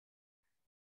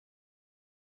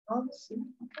Oh, see.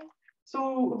 Okay.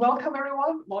 So welcome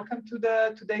everyone. Welcome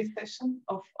to today's session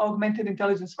of Augmented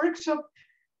Intelligence Workshop.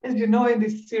 As you know, in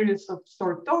this series of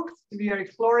short talks, we are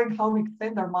exploring how we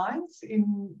extend our minds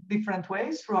in different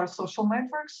ways through our social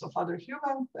networks of other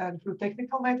humans and through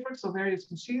technical networks of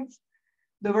various machines.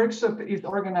 The workshop is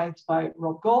organized by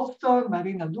Rob Goldstone,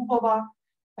 Marina Dubova,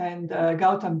 and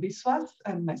Gautam Biswas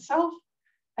and myself.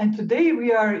 And today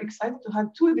we are excited to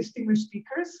have two distinguished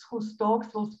speakers whose talks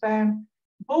will span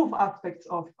both aspects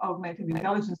of augmented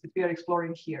intelligence that we are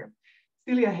exploring here.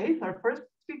 Cecilia Hayes, our first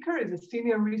speaker, is a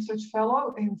senior research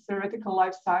fellow in theoretical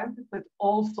life sciences at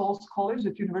All Souls College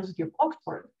at University of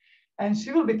Oxford. And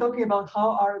she will be talking about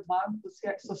how our advanced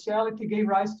sociality gave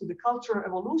rise to the cultural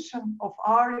evolution of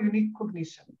our unique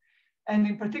cognition, and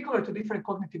in particular to different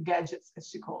cognitive gadgets, as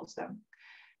she calls them.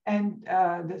 And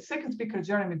the second speaker,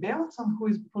 Jeremy Bailenson,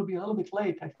 will be a little bit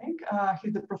late, I think.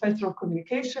 He's a professor of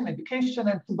communication, education,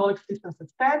 and symbolic systems at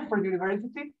Stanford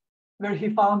University, where he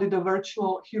founded a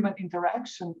virtual human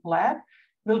interaction lab.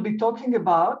 We'll be talking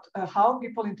about how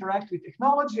people interact with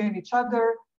technology and each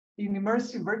other in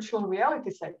immersive virtual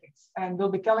reality settings. And will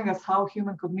be telling us how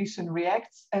human cognition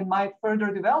reacts and might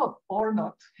further develop or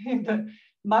not in the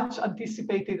much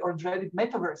anticipated or dreaded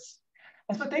metaverse.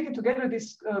 And so taken together,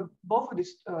 both of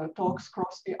these talks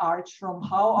cross the arch from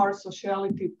how our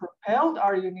sociality propelled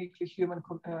our uniquely human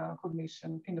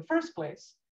cognition in the first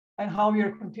place, and how we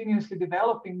are continuously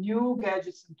developing new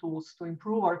gadgets and tools to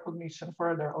improve our cognition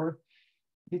further or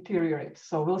deteriorate.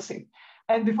 So we'll see.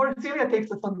 And before Cecilia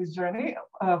takes us on this journey,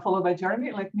 followed by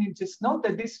Jeremy, let me just note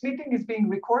that this meeting is being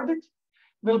recorded,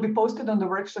 will be posted on the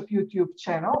workshop YouTube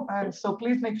channel. And so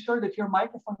please make sure that your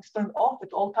microphone is turned off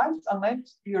at all times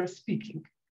unless you're speaking.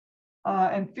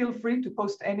 And feel free to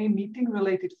post any meeting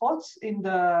related thoughts in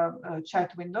the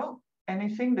chat window,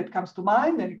 anything that comes to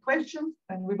mind, any questions,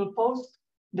 and we will post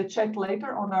the chat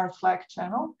later on our Slack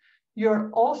channel. You're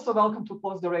also welcome to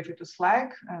post directly to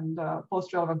Slack and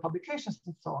post relevant publications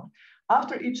and so on.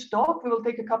 After each talk, we will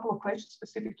take a couple of questions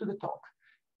specific to the talk.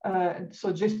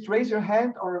 So just raise your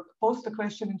hand or post a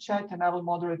question in chat and I will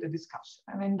moderate the discussion.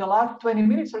 And in the last 20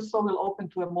 minutes or so, we'll open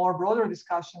to a more broader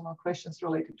discussion on questions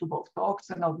related to both talks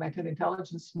and augmented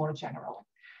intelligence more generally.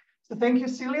 So thank you,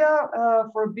 Celia,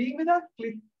 for being with us.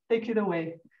 Please take it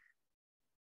away.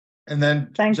 And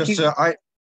then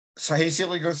So hey,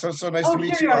 Celia, so nice to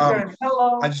meet you.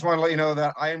 Hello. I just want to let you know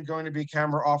that I am going to be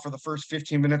camera off for the first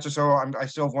 15 minutes or so. I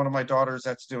still have one of my daughters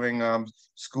that's doing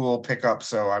school pickup,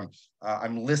 so I'm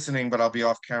listening, but I'll be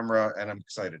off camera, and I'm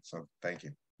excited. So thank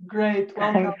you. Great.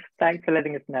 Welcome. Thanks for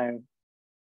letting us know.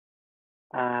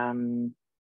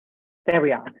 There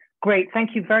we are. Great.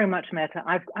 Thank you very much, Meta.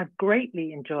 I've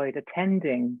greatly enjoyed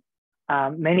attending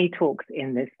many talks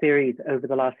in this series over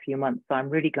the last few months. So I'm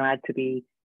really glad to be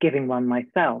giving one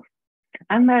myself.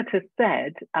 And Meta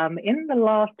said, in the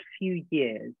last few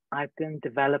years, I've been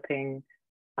developing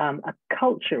a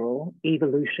cultural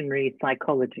evolutionary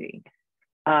psychology.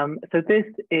 So this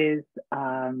is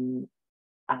an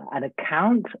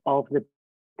account of the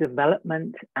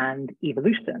development and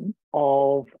evolution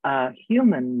of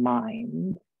human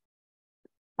minds,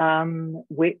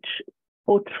 which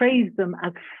portrays them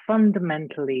as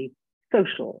fundamentally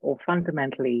social or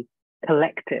fundamentally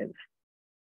collective.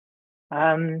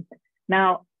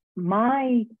 Now,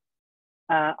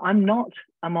 I'm not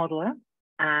a modeler,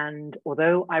 and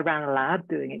although I ran a lab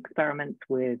doing experiments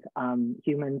with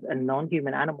humans and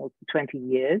non-human animals for 20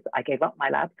 years, I gave up my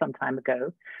lab some time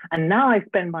ago, and now I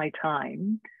spend my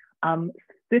time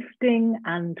sifting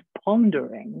and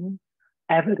pondering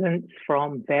evidence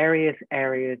from various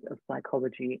areas of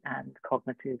psychology and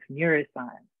cognitive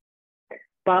neuroscience.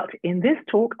 But in this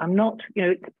talk, I'm not,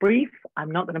 it's brief,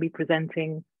 I'm not going to be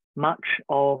presenting much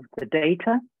of the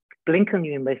data. Blink and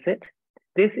you miss it.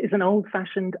 This is an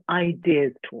old-fashioned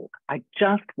ideas talk. I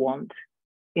just want,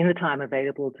 in the time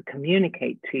available, to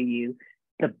communicate to you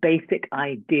the basic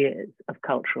ideas of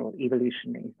cultural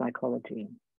evolutionary psychology.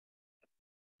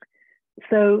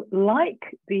 So like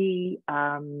the,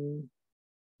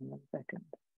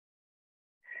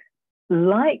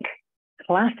 like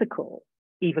classical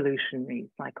evolutionary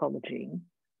psychology,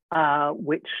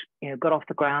 which got off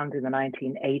the ground in the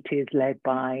 1980s, led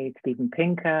by Steven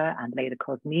Pinker and later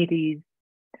Cosmides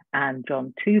and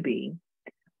John Tooby.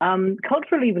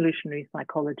 Cultural evolutionary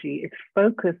psychology is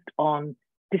focused on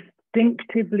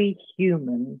distinctively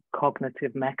human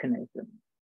cognitive mechanisms.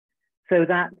 So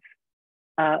that's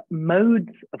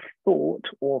modes of thought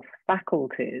or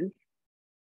faculties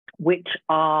which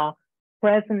are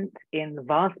present in the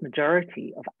vast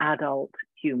majority of adult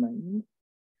humans,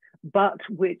 but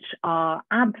which are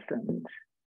absent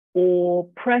or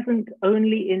present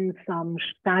only in some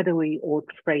shadowy or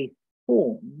trace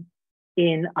form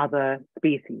in other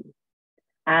species.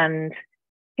 And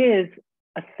here's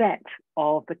a set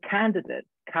of the candidates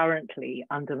currently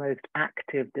under most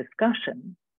active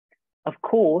discussion. Of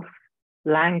course,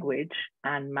 language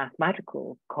and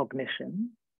mathematical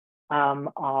cognition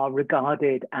are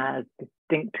regarded as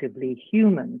distinctively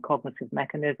human cognitive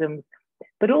mechanisms,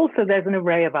 but also there's an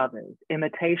array of others: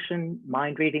 imitation,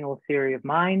 mind reading or theory of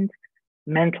mind,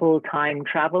 mental time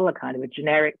travel, a kind of a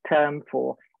generic term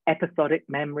for episodic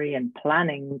memory and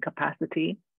planning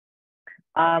capacity,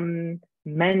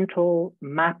 mental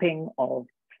mapping of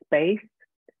space,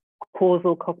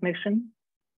 causal cognition,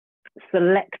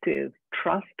 selective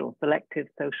trust or selective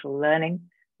social learning,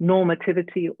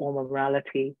 normativity or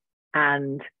morality,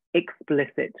 and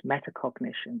explicit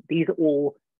metacognition. These are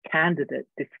all candidate,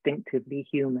 distinctively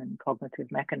human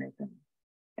cognitive mechanisms.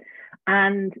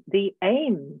 And the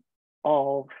aim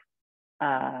of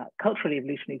cultural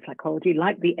evolutionary psychology,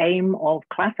 like the aim of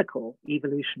classical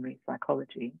evolutionary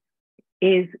psychology,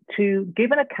 is to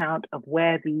give an account of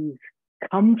where these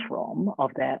come from,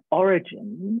 of their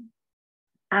origins,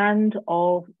 and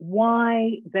of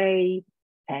why they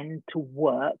tend to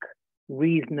work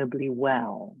reasonably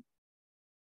well.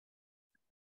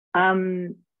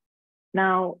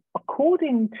 Now,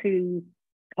 according to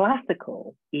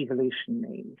classical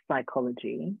evolutionary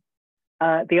psychology,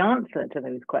 the answer to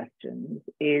those questions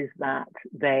is that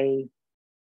they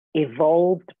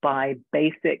evolved by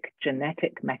basic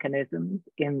genetic mechanisms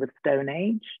in the Stone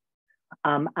Age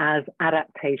as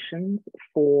adaptations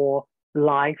for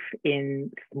life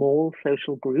in small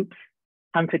social groups,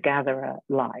 hunter-gatherer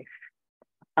life.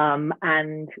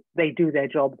 And they do their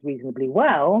jobs reasonably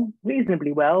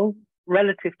well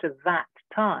relative to that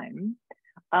time,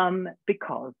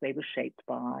 because they were shaped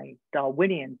by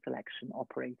Darwinian selection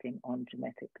operating on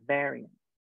genetic variants.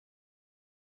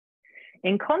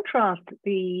 In contrast,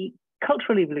 the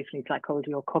cultural evolutionary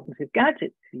psychology or cognitive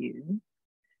gadgets view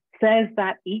says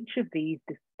that each of these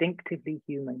distinctively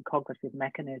human cognitive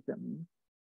mechanisms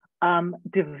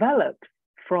developed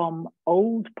from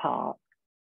old parts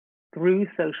through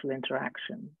social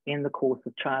interaction in the course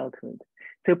of childhood.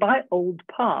 So by old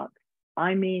parts,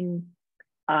 I mean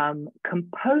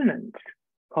component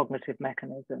cognitive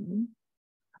mechanisms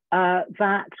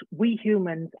that we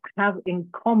humans have in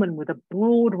common with a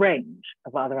broad range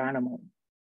of other animals.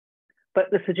 But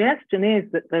the suggestion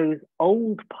is that those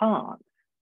old parts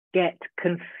get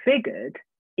configured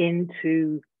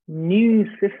into new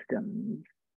systems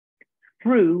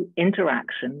through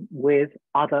interaction with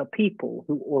other people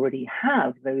who already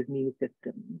have those new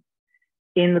systems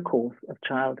in the course of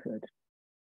childhood.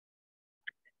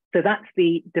 So that's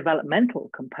the developmental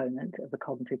component of the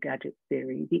cognitive gadgets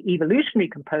theory. The evolutionary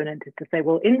component is to say,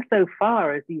 well,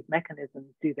 insofar as these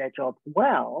mechanisms do their jobs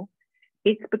well,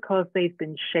 it's because they've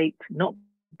been shaped not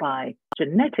by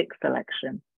genetic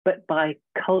selection, but by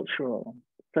cultural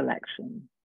selection.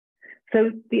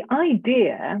 So the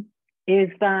idea is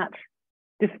that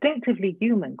distinctively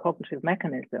human cognitive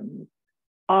mechanisms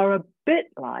are a bit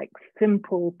like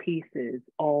simple pieces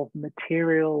of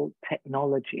material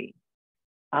technology.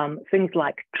 Things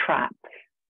like traps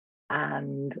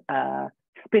and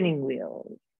spinning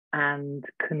wheels and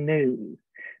canoes.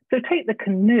 So take the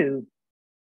canoe.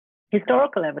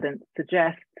 Historical evidence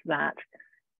suggests that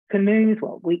canoes,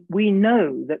 well, we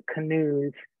know that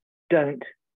canoes don't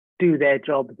do their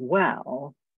jobs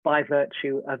well by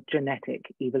virtue of genetic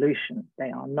evolution.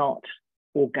 They are not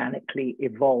organically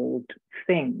evolved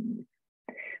things.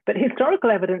 But historical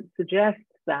evidence suggests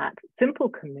that simple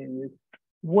canoes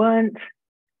weren't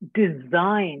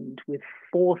designed with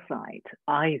foresight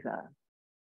either,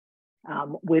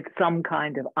 with some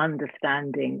kind of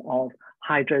understanding of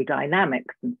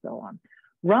hydrodynamics and so on.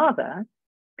 Rather,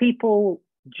 people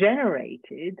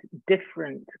generated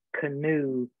different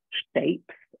canoe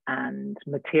shapes and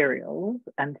materials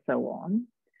and so on.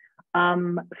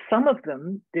 Some of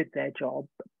them did their job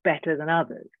better than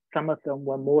others. Some of them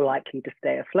were more likely to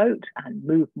stay afloat and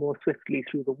move more swiftly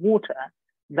through the water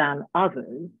than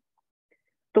others.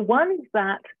 The ones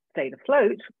that stayed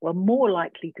afloat were more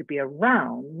likely to be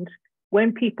around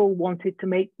when people wanted to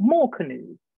make more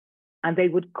canoes, and they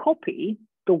would copy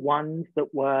the ones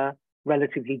that were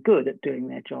relatively good at doing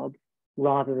their jobs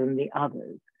rather than the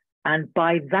others. And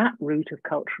by that route of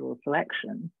cultural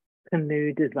selection,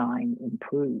 canoe design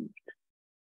improved.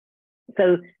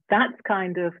 So that's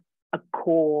kind of a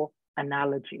core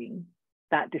analogy,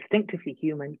 that distinctively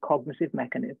human cognitive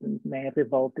mechanisms may have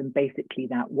evolved in basically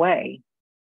that way.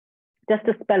 Just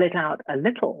to spell it out a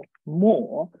little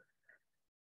more,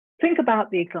 think about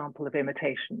the example of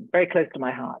imitation, very close to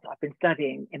my heart. I've been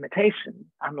studying imitation,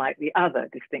 unlike the other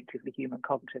distinctively human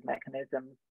cognitive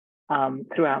mechanisms,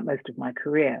 throughout most of my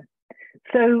career.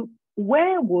 So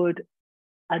where would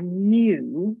a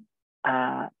new,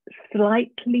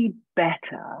 slightly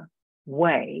better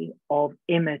way of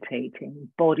imitating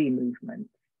body movements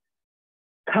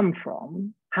come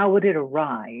from? How would it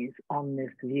arise on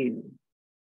this view?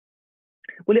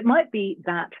 Well, it might be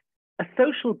that a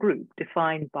social group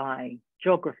defined by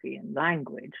geography and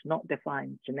language, not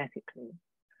defined genetically,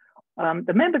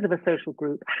 the members of a social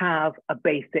group have a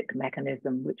basic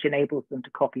mechanism which enables them to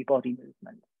copy body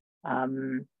movement.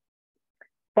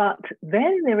 But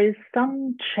then there is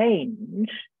some change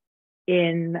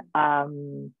in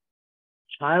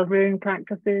child rearing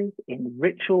practices, in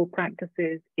ritual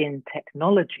practices, in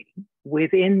technology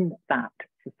within that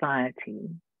society,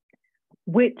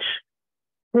 which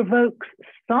provokes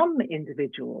some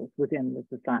individuals within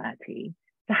the society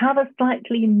to have a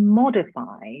slightly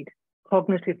modified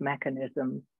cognitive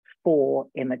mechanism for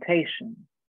imitation.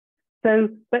 So,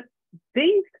 but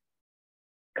these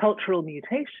cultural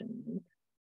mutations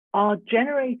are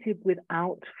generated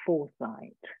without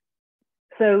foresight.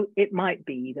 So it might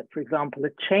be that, for example, a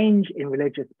change in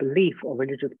religious belief or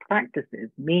religious practices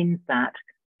means that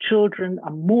children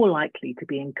are more likely to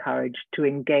be encouraged to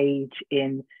engage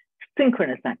in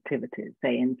synchronous activities,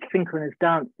 say in synchronous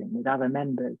dancing with other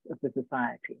members of the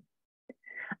society.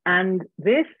 And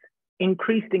this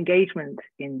increased engagement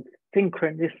in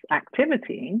synchronous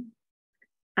activity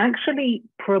actually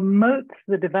promotes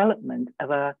the development of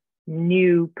a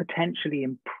new, potentially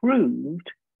improved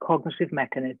cognitive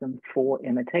mechanism for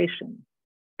imitation.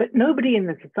 But nobody in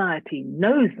the society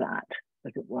knows that,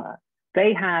 as it were.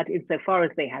 They had, insofar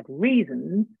as they had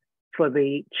reasons for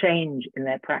the change in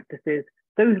their practices,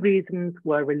 those reasons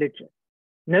were religious.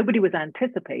 Nobody was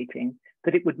anticipating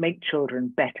that it would make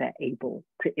children better able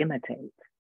to imitate.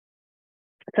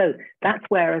 So that's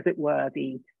where, as it were,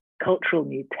 the cultural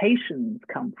mutations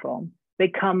come from. They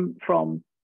come from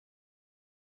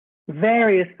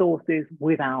various sources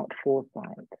without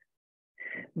foresight.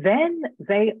 Then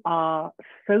they are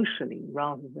socially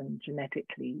rather than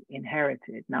genetically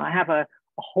inherited. Now, I have a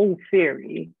whole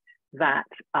theory that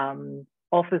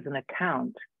offers an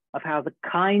account of how the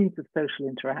kinds of social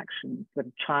interactions that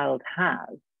a child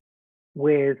has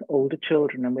with older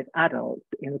children and with adults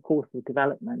in the course of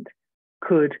development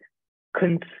could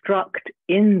construct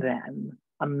in them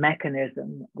a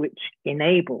mechanism which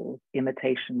enables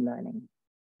imitation learning.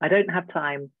 I don't have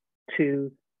time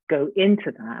to go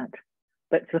into that,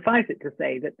 but suffice it to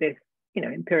say that this,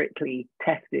 empirically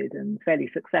tested and fairly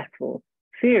successful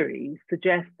theory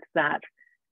suggests that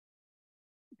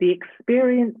the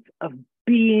experience of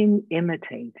being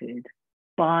imitated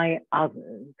by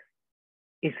others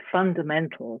is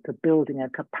fundamental to building a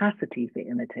capacity for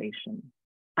imitation,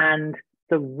 and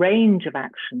the range of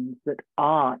actions that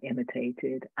are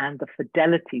imitated and the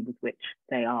fidelity with which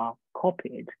they are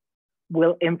copied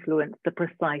will influence the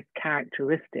precise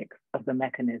characteristics of the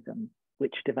mechanism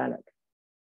which develops.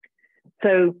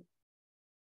 So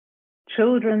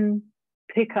children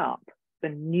pick up the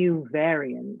new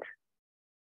variant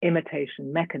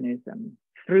imitation mechanism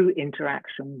through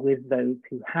interaction with those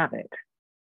who have it.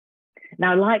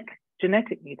 Now, like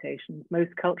genetic mutations,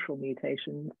 most cultural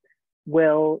mutations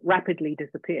will rapidly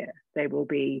disappear. They will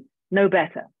be no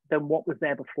better than what was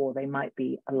there before. They might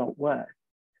be a lot worse.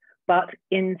 But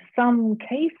in some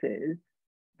cases,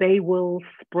 they will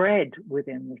spread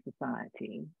within the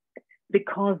society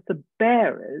because the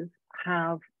bearers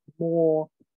have more,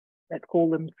 let's call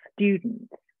them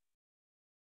students.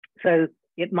 So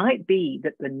it might be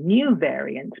that the new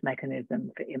variant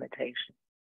mechanism for imitation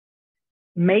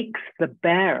makes the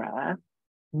bearer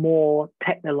more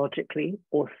technologically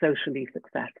or socially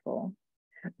successful.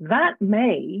 That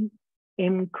may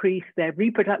increase their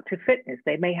reproductive fitness.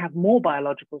 They may have more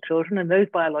biological children, and those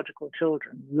biological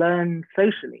children learn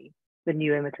socially the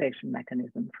new imitation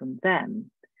mechanism from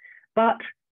them. But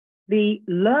the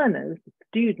learners, the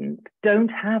students, don't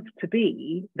have to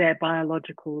be their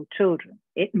biological children.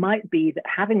 It might be that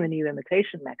having the new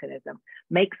imitation mechanism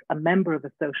makes a member of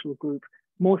a social group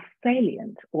more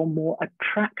salient or more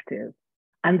attractive,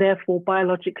 and therefore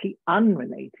biologically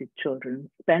unrelated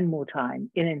children spend more time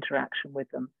in interaction with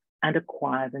them and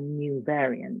acquire the new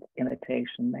variant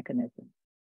imitation mechanism.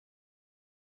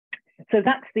 So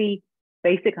that's the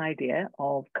basic idea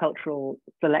of cultural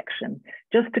selection.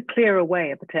 Just to clear away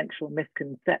a potential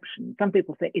misconception, some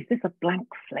people say, is this a blank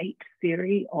slate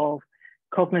theory of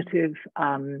cognitive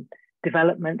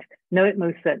development? No, it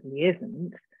most certainly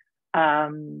isn't.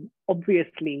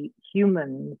 Obviously,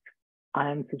 humans,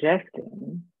 I am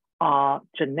suggesting, are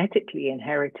genetically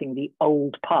inheriting the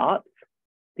old parts,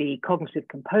 the cognitive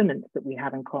components that we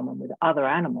have in common with other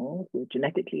animals, we're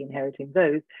genetically inheriting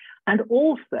those. And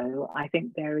also, I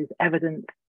think there is evidence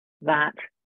that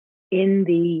in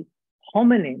the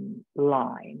hominin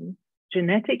line,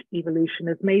 genetic evolution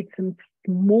has made some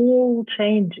small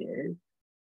changes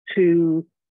to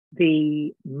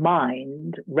the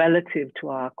mind relative to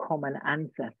our common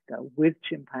ancestor with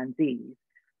chimpanzees.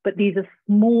 But these are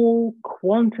small,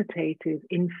 quantitative,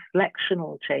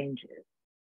 inflectional changes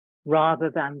rather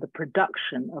than the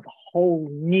production of whole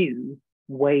new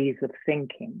ways of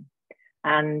thinking.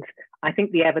 And I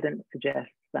think the evidence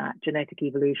suggests that genetic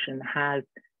evolution has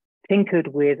tinkered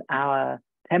with our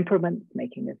temperaments,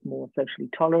 making us more socially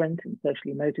tolerant and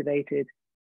socially motivated.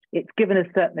 It's given us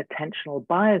certain attentional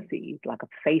biases, like a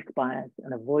face bias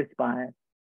and a voice bias,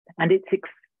 and it's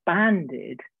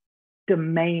expanded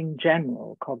domain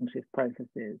general cognitive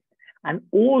processes. And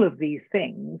all of these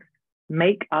things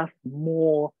make us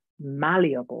more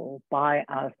malleable by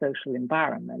our social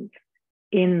environment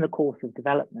in the course of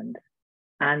development.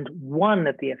 And one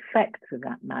of the effects of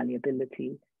that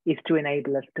malleability is to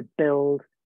enable us to build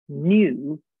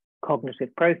new cognitive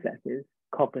processes,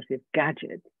 cognitive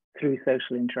gadgets through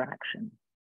social interaction.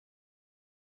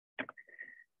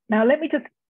 Now, let me just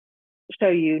show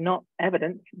you, not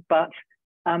evidence, but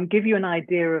give you an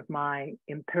idea of my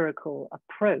empirical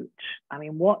approach. I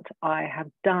mean, what I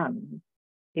have done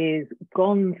is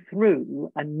gone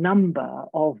through a number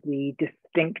of the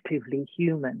distinctively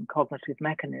human cognitive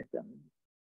mechanisms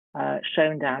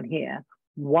shown down here,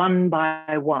 one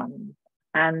by one.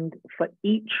 And for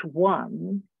each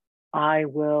one, I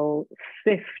will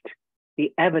sift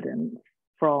the evidence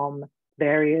from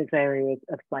various areas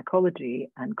of psychology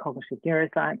and cognitive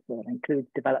neuroscience. So that includes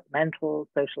developmental,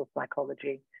 social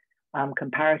psychology,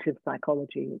 comparative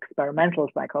psychology, experimental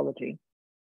psychology.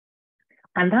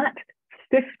 And that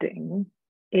sifting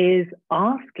is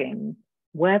asking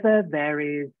whether there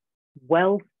is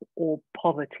wealth or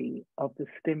poverty of the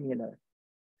stimulus.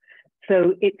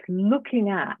 So it's looking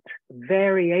at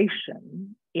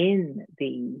variation in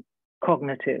the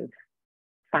cognitive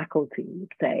faculty,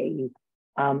 say,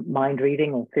 mind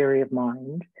reading or theory of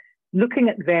mind, looking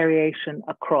at variation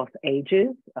across ages,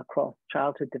 across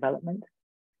childhood development,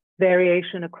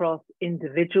 variation across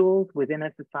individuals within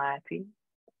a society,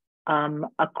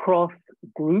 across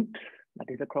groups, that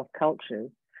is across cultures,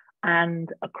 and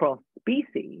across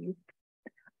species,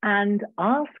 and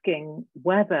asking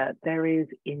whether there is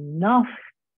enough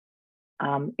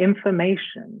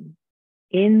information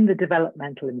in the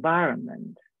developmental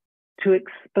environment to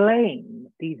explain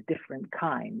these different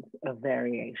kinds of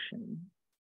variation,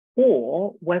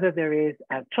 or whether there is,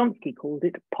 as Chomsky called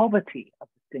it, poverty of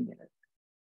the stimulus,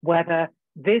 whether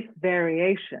this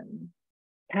variation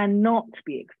cannot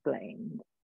be explained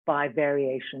by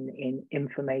variation in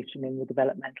information in the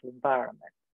developmental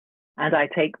environment. And I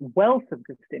take wealth of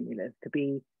the stimulus to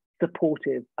be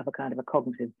supportive of a kind of a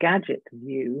cognitive gadget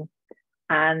view,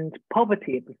 and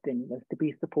poverty of the stimulus to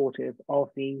be supportive of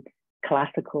the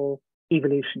classical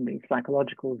evolutionary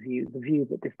psychological view, the view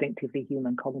that distinctively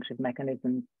human cognitive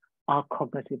mechanisms are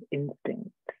cognitive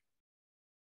instincts.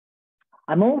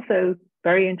 I'm also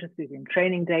very interested in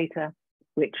training data,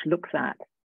 which looks at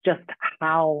just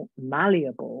how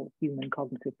malleable human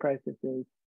cognitive processes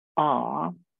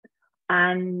are.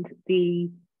 And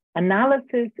the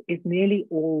analysis is nearly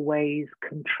always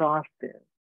contrastive.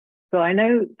 So I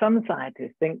know some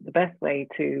scientists think the best way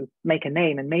to make a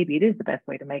name, and maybe it is the best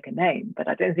way to make a name, but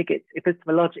I don't think it's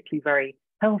epistemologically very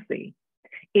healthy,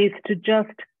 is to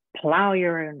just plow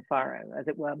your own furrow, as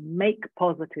it were, make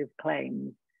positive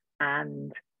claims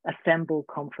and assemble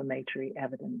confirmatory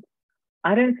evidence.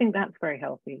 I don't think that's very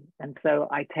healthy. And so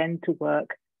I tend to work,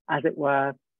 as it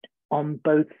were, on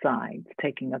both sides,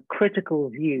 taking a critical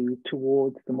view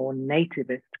towards the more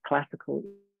nativist classical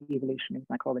evolutionary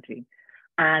psychology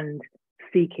and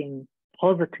seeking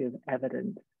positive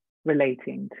evidence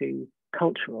relating to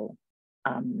cultural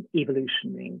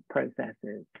evolutionary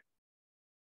processes.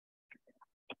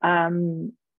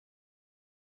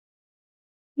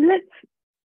 Let's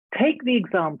take the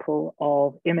example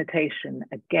of imitation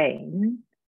again.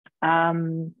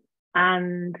 And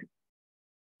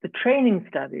the training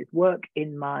studies, work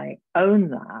in my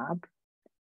own lab,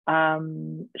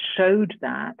 showed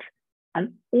that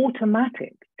an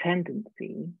automatic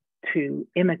tendency to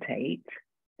imitate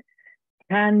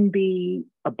can be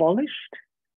abolished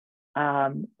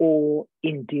or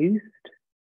induced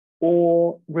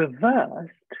or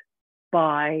reversed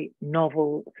by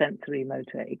novel sensory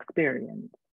motor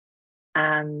experience.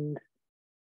 And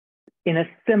in a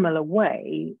similar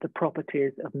way, the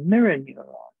properties of mirror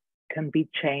neurons can be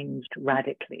changed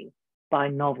radically by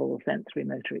novel sensory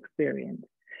motor experience.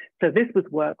 So this was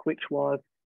work which was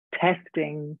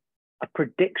testing a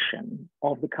prediction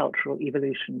of the cultural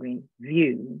evolutionary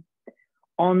view.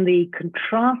 On the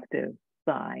contrastive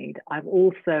side, I've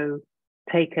also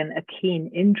taken a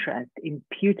keen interest in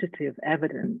putative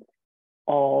evidence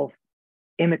of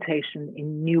imitation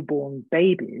in newborn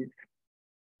babies,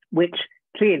 which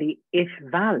clearly, if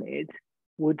valid,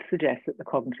 would suggest that the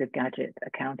cognitive gadget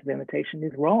account of imitation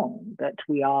is wrong, that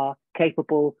we are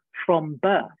capable from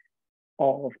birth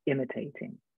of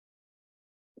imitating.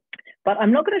 But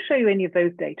I'm not going to show you any of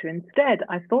those data. Instead,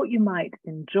 I thought you might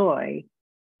enjoy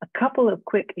a couple of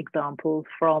quick examples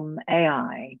from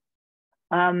AI.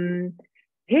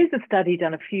 Here's a study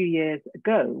done a few years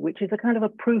ago, which is a kind of a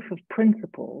proof of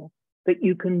principle that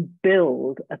you can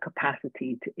build a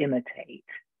capacity to imitate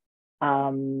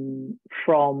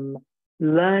from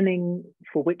learning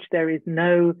for which there is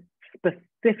no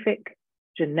specific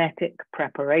genetic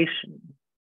preparation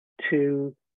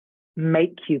to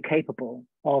make you capable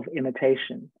of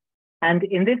imitation. And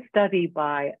in this study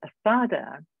by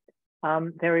Asada,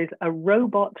 there is a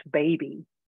robot baby,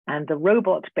 and the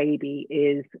robot baby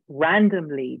is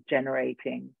randomly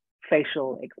generating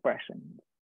facial expressions.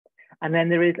 And then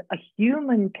there is a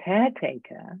human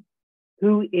caretaker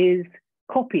who is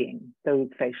copying those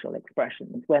facial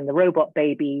expressions. When the robot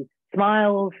baby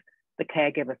smiles, the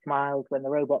caregiver smiles. When the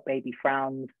robot baby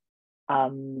frowns,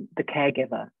 the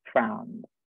caregiver frowns.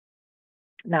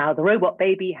 Now, the robot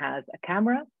baby has a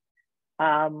camera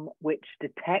which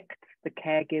detects the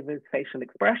caregiver's facial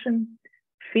expression,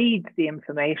 feeds the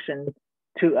information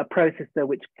to a processor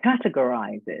which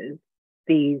categorizes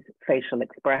these facial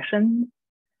expressions,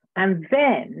 and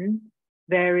then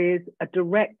there is a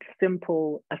direct,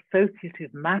 simple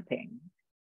associative mapping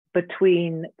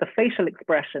between the facial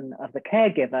expression of the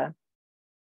caregiver,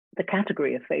 the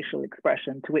category of facial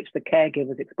expression to which the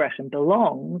caregiver's expression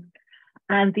belongs,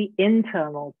 and the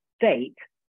internal state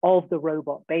of the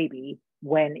robot baby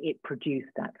when it produced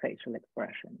that facial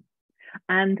expression.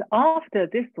 And after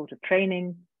this sort of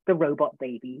training, the robot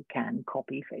baby can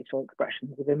copy facial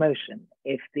expressions of emotion.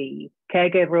 If the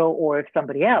caregiver or if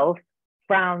somebody else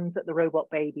frowns at the robot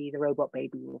baby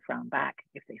will frown back.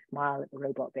 If they smile at the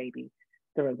robot baby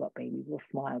will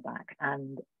smile back,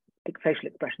 and facial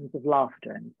expressions of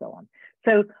laughter and so on.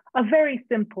 So a very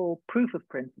simple proof of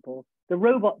principle. The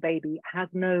robot baby has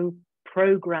no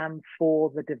program for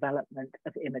the development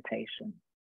of imitation.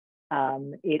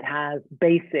 It has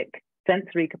basic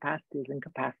sensory capacities and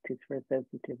capacities for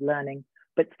associative learning,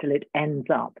 but still it ends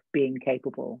up being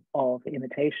capable of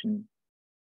imitation.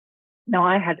 Now,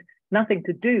 I had nothing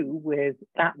to do with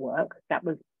that work. That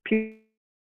was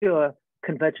pure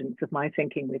convergence of my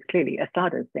thinking with clearly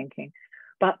Asada's thinking.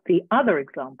 But the other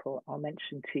example I'll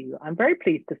mention to you, I'm very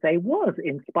pleased to say, was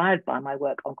inspired by my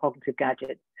work on cognitive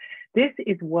gadgets. This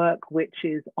is work which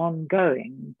is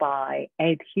ongoing by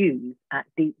Ed Hughes at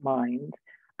DeepMind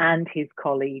and his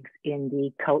colleagues in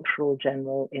the Cultural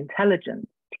General Intelligence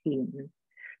team.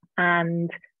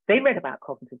 And they read about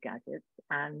cognitive gadgets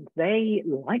and they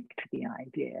liked the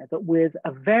idea that with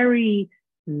a very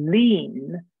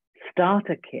lean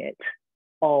starter kit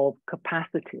of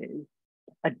capacities,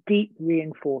 a deep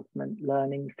reinforcement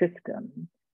learning system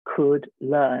could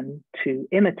learn to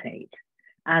imitate.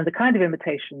 And the kind of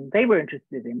imitation they were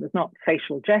interested in was not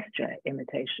facial gesture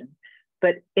imitation,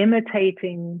 but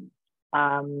imitating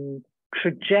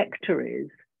trajectories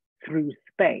through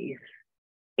space,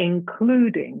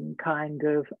 including kind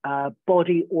of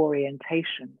body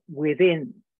orientation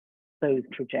within those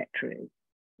trajectories.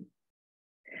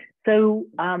 So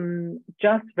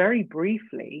just very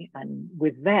briefly, and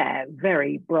with their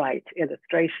very bright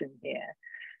illustration here,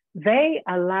 they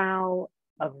allow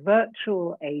a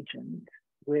virtual agent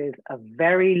with a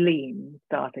very lean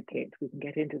starter kit. We can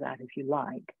get into that if you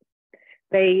like.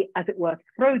 They, as it were,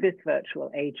 throw this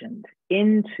virtual agent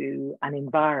into an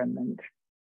environment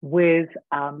with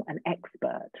an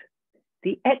expert.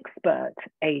 The expert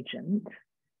agent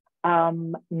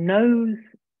knows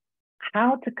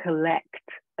how to collect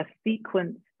a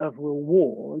sequence of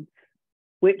rewards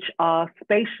which are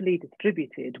spatially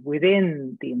distributed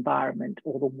within the environment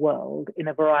or the world in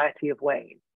a variety of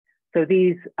ways. So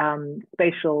these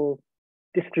spatial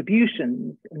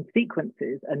distributions and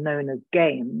sequences are known as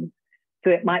games. So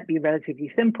it might be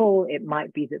relatively simple. It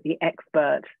might be that the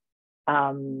expert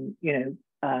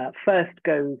first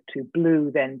goes to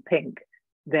blue, then pink,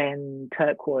 then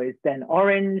turquoise, then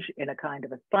orange in a kind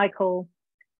of a cycle.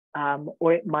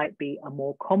 Or it might be a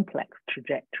more complex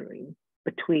trajectory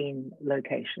between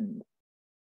locations.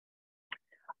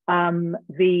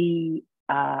 The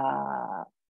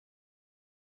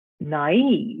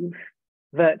naive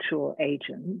virtual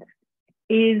agent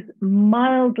is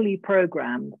mildly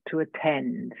programmed to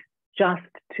attend, just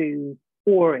to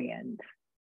orient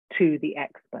to the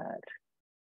expert.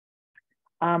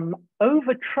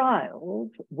 Over trials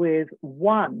with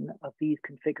one of these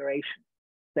configurations,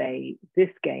 say this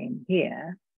game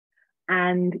here,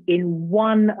 and in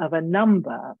one of a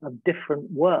number of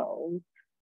different worlds,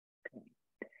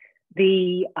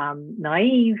 the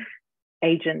naive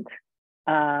agent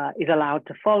is allowed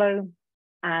to follow,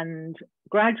 and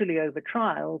gradually over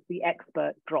trials, the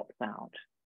expert drops out.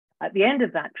 At the end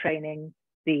of that training,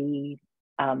 the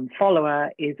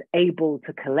follower is able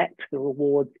to collect the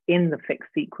rewards in the fixed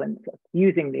sequence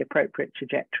using the appropriate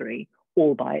trajectory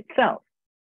all by itself.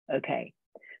 Okay.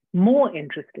 More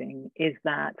interesting is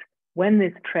that when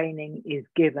this training is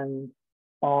given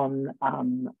on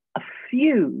a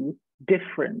few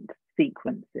different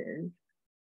sequences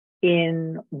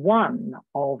in one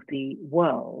of the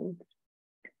worlds,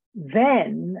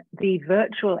 then the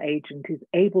virtual agent is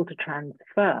able to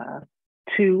transfer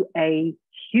to a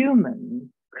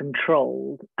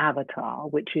human-controlled avatar,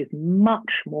 which is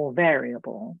much more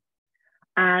variable,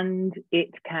 and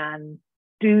it can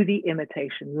do the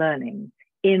imitation learning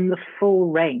in the full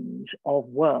range of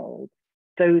worlds,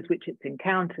 those which it's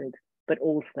encountered, but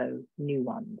also new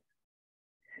ones.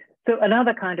 So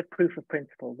another kind of proof of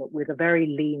principle that with a very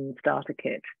lean starter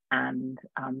kit and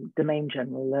domain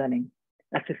general learning,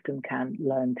 a system can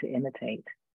learn to imitate.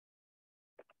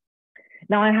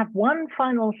 Now I have one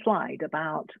final slide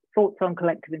about thoughts on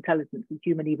collective intelligence and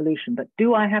human evolution, but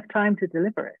do I have time to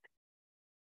deliver it?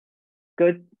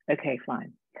 Good, okay,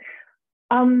 fine.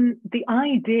 The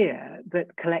idea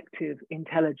that collective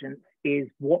intelligence is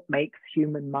what makes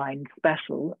human mind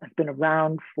special has been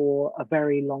around for a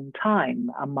very long time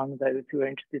among those who are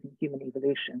interested in human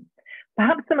evolution.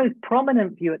 Perhaps the most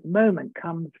prominent view at the moment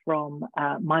comes from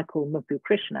Michael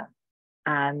Muthukrishna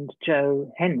and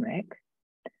Joe Henrich.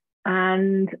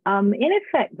 And in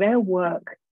effect, their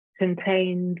work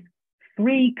contains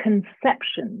three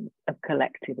conceptions of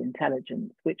collective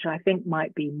intelligence, which I think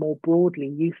might be more broadly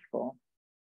useful.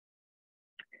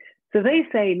 So they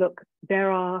say, look,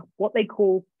 there are what they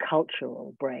call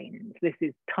cultural brains. This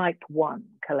is type 1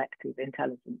 collective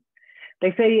intelligence.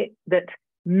 They say that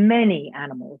many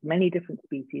animals, many different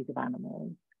species of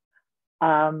animals,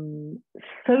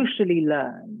 socially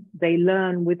learn. They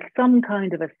learn with some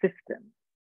kind of assistance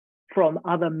from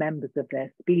other members of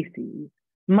their species,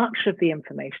 much of the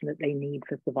information that they need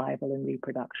for survival and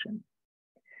reproduction.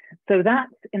 So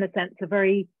that's, in a sense, a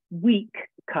very weak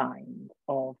kind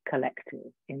of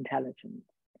collective intelligence.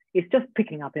 It's just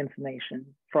picking up information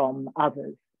from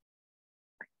others.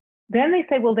 Then they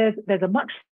say, well, there's a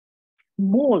much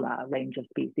smaller range of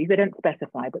species. They don't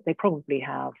specify, but they probably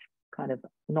have kind of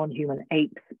non-human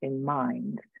apes in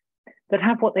mind that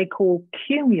have what they call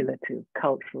cumulative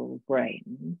cultural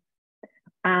brains.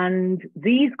 And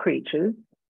these creatures,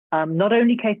 not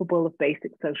only capable of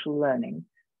basic social learning,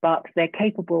 but they're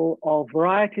capable of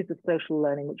varieties of social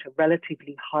learning which are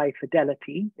relatively high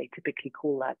fidelity. They typically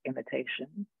call that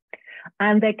imitation.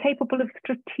 And they're capable of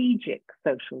strategic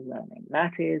social learning.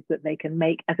 That is, that they can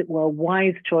make, as it were,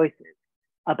 wise choices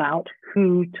about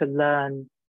who to learn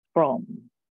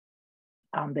from.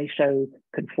 They show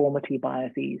conformity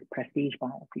biases, prestige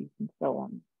biases, and so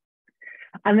on.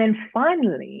 And then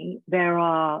finally, there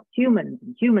are humans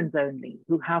and humans only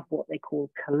who have what they call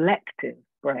collective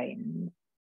brains.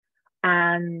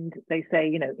 And they say,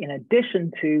 you know, in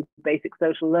addition to basic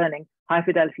social learning, high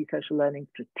fidelity social learning,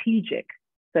 strategic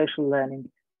social learning,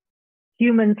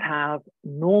 humans have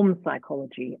norm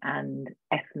psychology and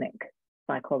ethnic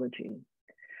psychology.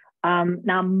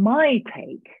 Now, my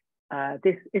take,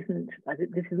 this isn't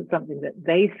something that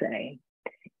they say,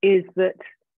 is that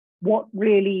what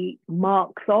really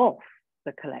marks off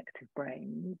the collective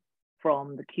brains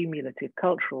from the cumulative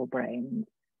cultural brains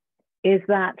is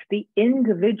that the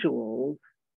individuals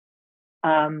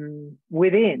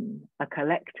within a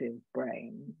collective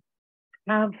brain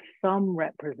have some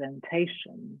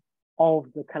representation of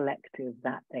the collective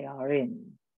that they are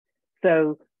in.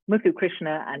 So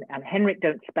Muthukrishna and Henrich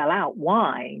don't spell out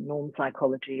why norm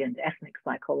psychology and ethnic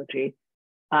psychology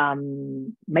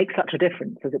make such a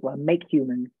difference, as it were, make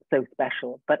humans so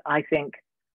special. But I think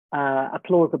a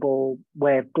plausible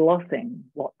way of glossing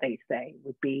what they say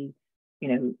would be, you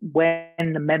know,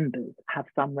 when the members have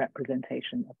some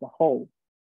representation of the whole.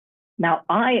 Now,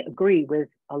 I agree with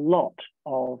a lot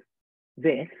of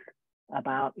this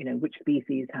about, you know, which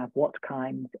species have what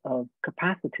kinds of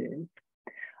capacities.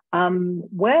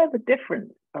 Where the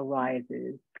difference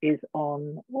arises is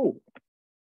on,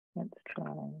 let's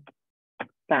try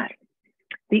that.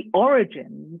 the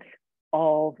origins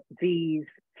of these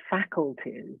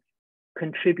faculties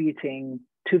contributing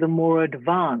to the more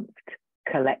advanced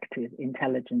collective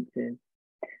intelligences.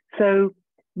 So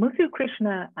Muthu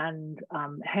Krishna and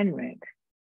Henrik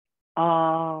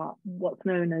are what's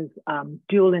known as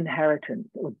dual inheritance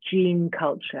or gene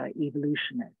culture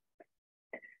evolutionists.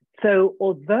 So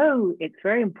although it's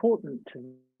very important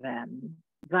to them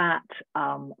that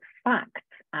facts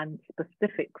and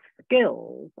specific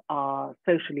skills are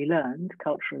socially learned,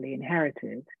 culturally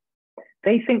inherited,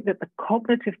 they think that the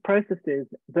cognitive processes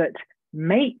that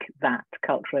make that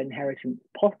cultural inheritance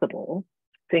possible,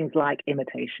 things like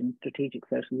imitation, strategic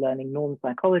social learning, norm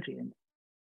psychology, and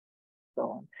so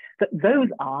on, that those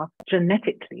are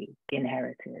genetically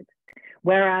inherited.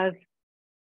 Whereas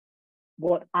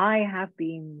what I have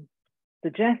been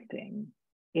suggesting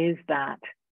is that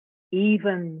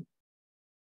even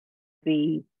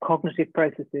the cognitive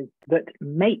processes that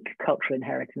make cultural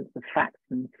inheritance of facts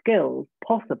and skills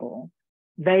possible,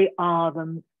 they are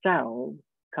themselves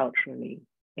culturally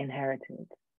inherited.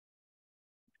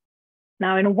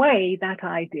 Now, in a way, that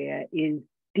idea is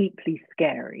deeply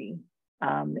scary.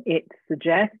 It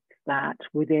suggests that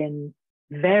within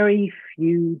very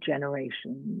few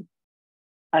generations,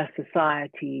 a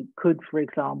society could, for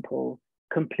example,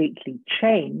 completely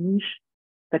change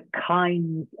the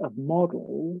kinds of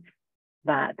models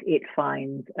that it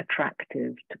finds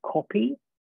attractive to copy,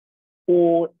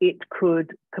 or it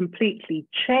could completely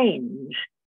change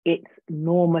its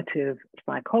normative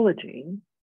psychology,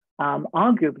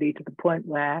 arguably to the point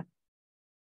where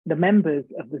the members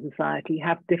of the society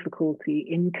have difficulty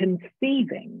in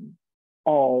conceiving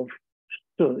of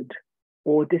should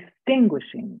or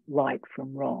distinguishing right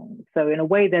from wrong. So in a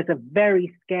way, there's a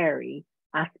very scary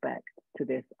aspect to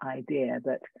this idea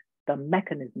that the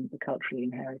mechanisms are culturally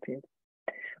inherited.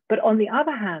 But on the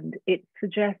other hand, it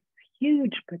suggests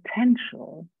huge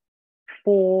potential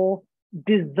for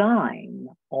design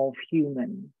of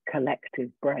human collective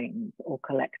brains or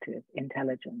collective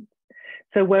intelligence.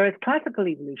 So whereas classical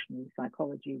evolutionary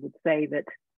psychology would say that,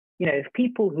 you know, if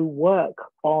people who work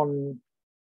on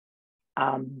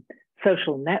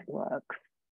social networks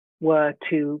were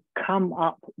to come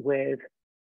up with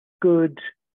good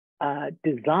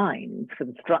designs for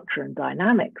the structure and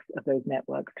dynamics of those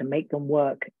networks to make them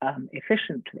work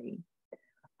efficiently,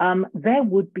 there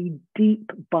would be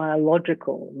deep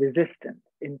biological resistance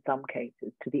in some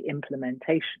cases to the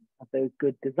implementation of those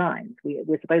good designs.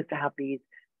 We're supposed to have these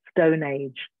Stone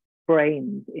Age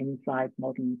brains inside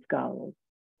modern skulls.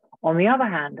 On the other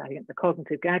hand, I think the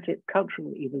cognitive gadget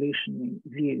cultural evolutionary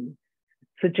view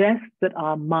suggests that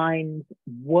our minds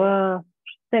were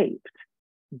shaped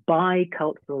by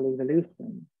cultural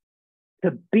evolution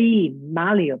to be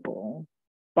malleable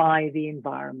by the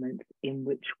environment in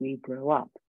which we grow up.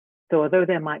 So although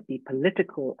there might be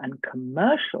political and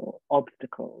commercial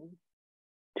obstacles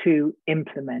to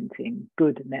implementing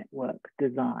good network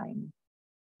design,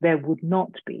 there would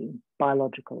not be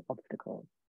biological obstacles.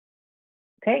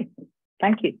 Okay,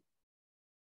 thank you.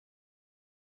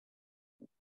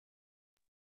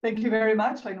 Thank you very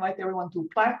much. I invite everyone to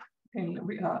clap in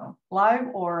live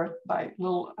or by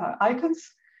little icons.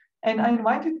 And I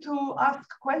invite you to ask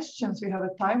questions. We have a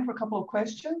time for a couple of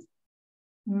questions.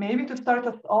 Maybe to start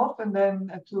us off and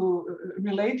then to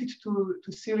relate it to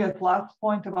Cecilia's last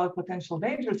point about potential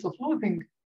dangers of losing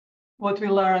what we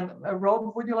learned.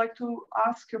 Rob, would you like to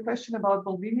ask your question about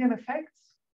Baldwinian effects?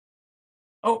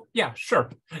 Oh, yeah,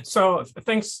 sure. So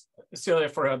thanks, Cecilia,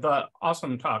 for the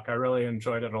awesome talk. I really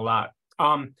enjoyed it a lot.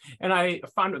 And I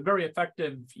found it very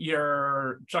effective,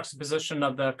 your juxtaposition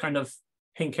of the kind of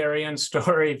Hinkarian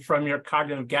story from your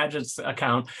cognitive gadgets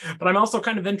account. But I'm also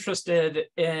kind of interested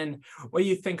in what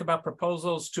you think about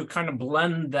proposals to kind of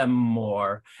blend them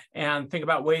more and think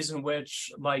about ways in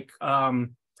which, like,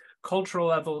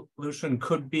 cultural evolution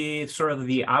could be sort of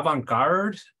the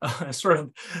avant-garde, sort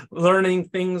of learning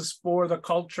things for the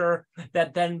culture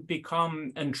that then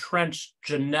become entrenched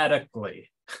genetically.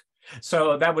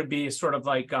 So that would be sort of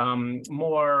like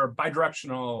more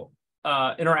bidirectional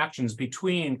interactions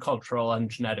between cultural and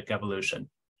genetic evolution.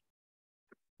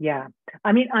 Yeah,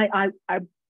 I mean, I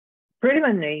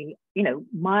preliminarily, you know,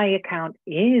 my account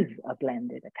is a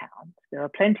blended account. There are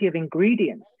plenty of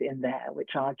ingredients in there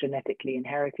which are genetically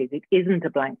inherited. It isn't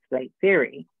a blank slate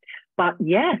theory, but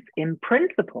yes, in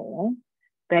principle,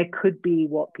 there could be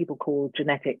what people call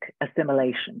genetic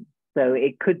assimilation. So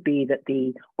it could be that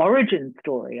the origin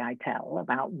story I tell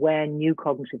about where new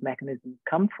cognitive mechanisms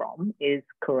come from is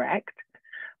correct,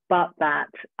 but that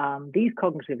these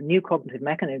new cognitive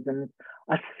mechanisms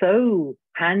are so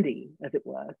handy, as it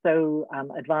were, so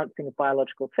advancing of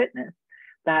biological fitness,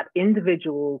 that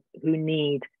individuals who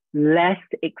need less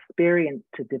experience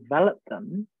to develop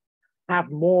them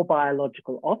have more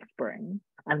biological offspring,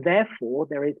 and therefore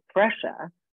there is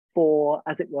pressure for,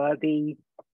 as it were, the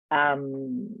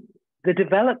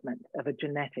development of a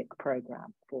genetic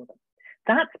program for them.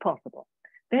 That's possible.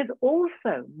 There's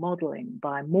also modeling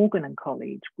by Morgan and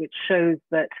colleagues, which shows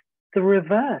that the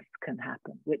reverse can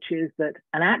happen, which is that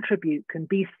an attribute can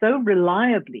be so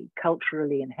reliably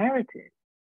culturally inherited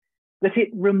that it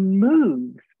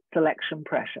removes selection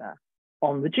pressure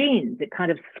on the genes. It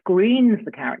kind of screens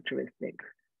the characteristics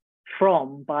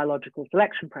from biological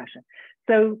selection pressure.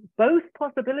 So both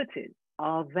possibilities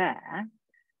are there.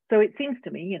 So it seems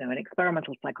to me, you know, an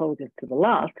experimental psychologist to the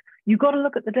last, you've got to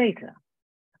look at the data.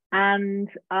 And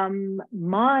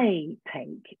my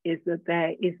take is that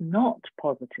there is not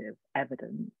positive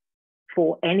evidence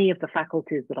for any of the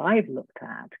faculties that I've looked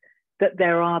at that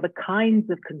there are the kinds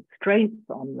of constraints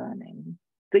on learning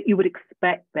that you would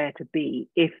expect there to be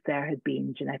if there had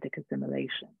been genetic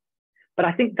assimilation. But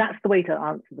I think that's the way to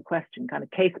answer the question, kind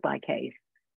of case by case,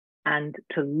 and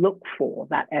to look for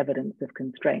that evidence of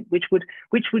constraint, which would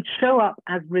show up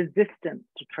as resistance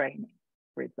to training.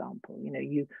 For example, you know,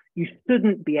 you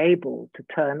shouldn't be able to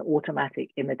turn automatic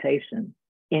imitation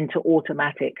into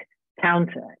automatic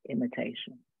counter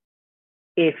imitation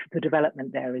if the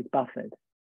development there is buffered.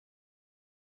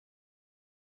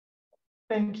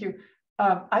 Thank you.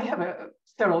 I have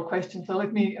several questions, so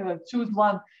let me choose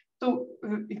one. So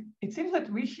it seems that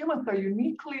we humans are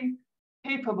uniquely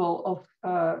capable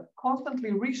of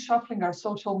constantly reshuffling our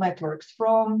social networks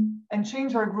and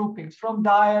change our groupings from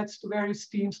diets to various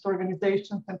teams to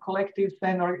organizations and collectives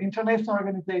and or international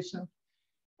organizations.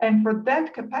 And for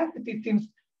that capacity, it seems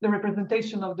the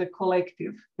representation of the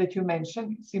collective that you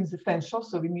mentioned seems essential.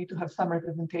 So we need to have some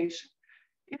representation.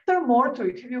 Is there more to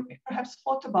it? Have you perhaps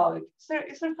thought about it?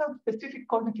 Is there some specific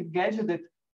cognitive gadget, that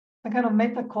some kind of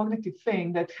metacognitive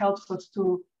thing that helps us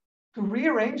to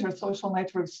rearrange our social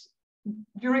networks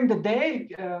during the day,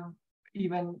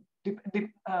 even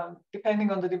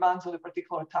depending on the demands of the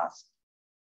particular task?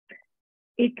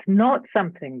 It's not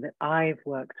something that I've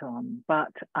worked on,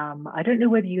 but I don't know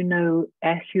whether you know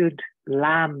Ehud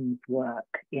Lam's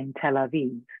work in Tel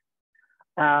Aviv.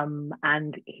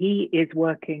 And he is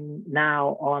working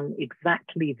now on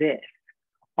exactly this,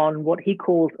 on what he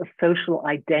calls a social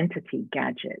identity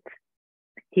gadget.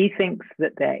 He thinks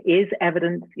that there is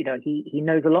evidence, you know, he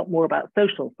knows a lot more about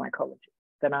social psychology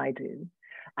than I do.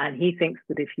 And he thinks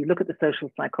that if you look at the social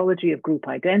psychology of group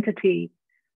identity,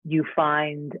 you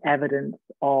find evidence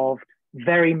of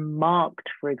very marked,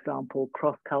 for example,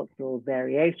 cross-cultural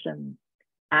variation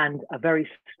and a very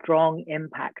strong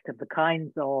impact of the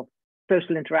kinds of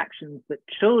social interactions that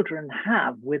children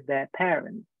have with their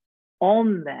parents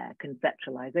on their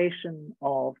conceptualization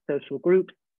of social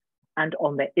groups and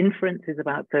on their inferences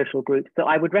about social groups. So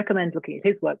I would recommend looking at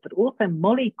his work, but also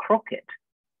Molly Crockett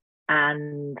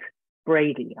and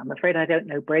Brady. I'm afraid I don't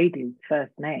know Brady's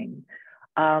first name,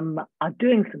 are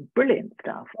doing some brilliant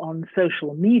stuff on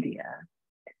social media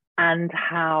and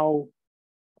how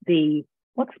the,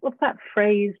 what's that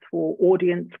phrase for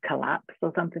audience collapse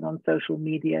or something on social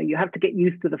media? You have to get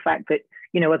used to the fact that,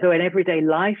 you know, although in everyday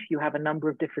life you have a number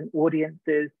of different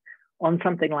audiences, on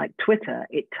something like Twitter,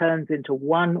 it turns into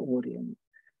one audience.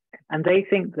 And they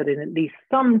think that in at least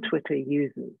some Twitter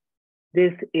users,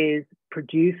 this is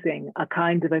producing a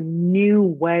kind of a new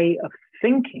way of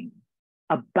thinking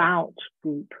about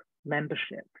group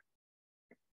membership.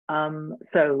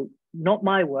 So not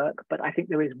my work, but I think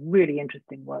there is really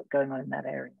interesting work going on in that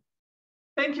area.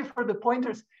 Thank you for the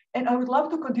pointers. And I would love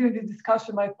to continue this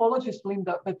discussion. My apologies,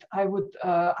 Linda, but I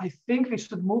think we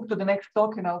should move to the next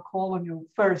talk, and I'll call on you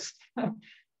first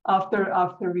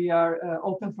after we are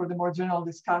open for the more general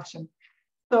discussion.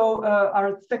 So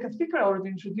our second speaker, I already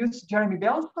introduced, Jeremy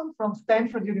Bailenson from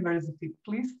Stanford University.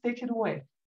 Please take it away.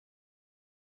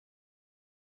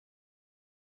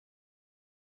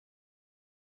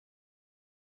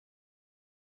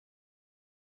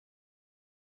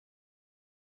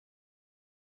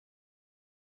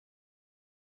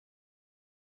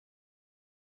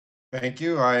 Thank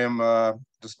you. I am,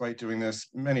 despite doing this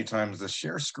many times, the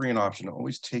share screen option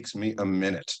always takes me a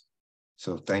minute.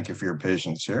 So thank you for your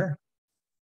patience here.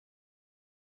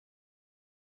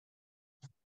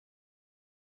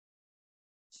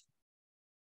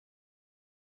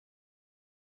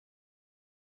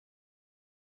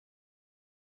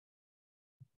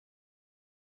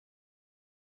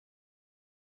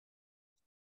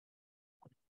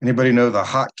 Anybody know the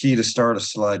hotkey to start a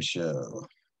slideshow?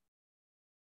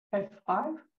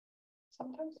 F5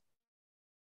 sometimes.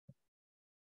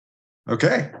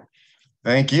 Okay,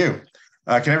 thank you.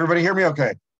 Can everybody hear me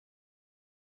okay?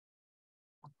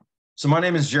 So my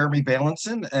name is Jeremy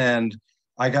Bailenson, and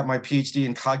I got my PhD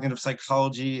in cognitive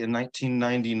psychology in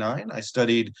 1999. I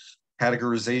studied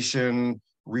categorization,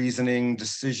 reasoning,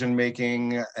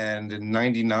 decision-making, and in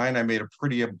 99, I made a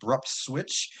pretty abrupt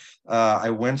switch. I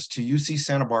went to UC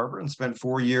Santa Barbara and spent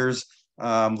 4 years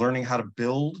learning how to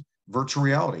build virtual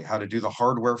reality, how to do the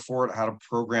hardware for it, how to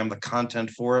program the content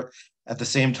for it. At the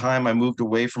same time, I moved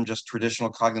away from just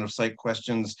traditional cognitive psych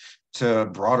questions to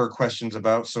broader questions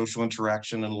about social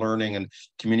interaction and learning and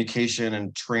communication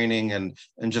and training and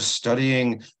just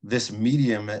studying this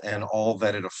medium and all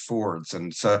that it affords.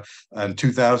 And so in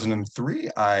 2003,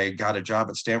 I got a job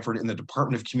at Stanford in the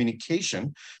Department of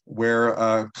Communication, where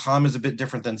comm is a bit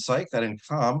different than psych, that in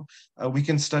comm, we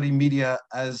can study media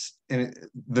as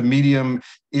the medium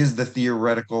is the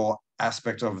theoretical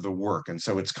aspect of the work. And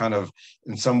so it's kind of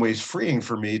in some ways freeing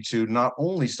for me to not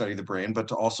only study the brain, but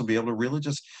to also be able to really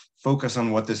just focus on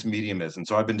what this medium is. And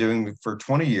so I've been doing for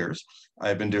 20 years,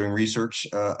 I've been doing research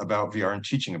about VR and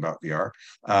teaching about VR.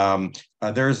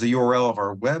 There's the URL of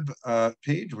our web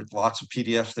page with lots of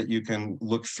PDFs that you can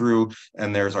look through.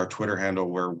 And there's our Twitter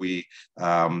handle where we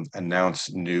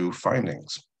announce new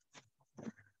findings.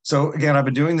 So again, I've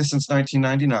been doing this since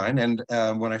 1999.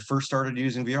 And when I first started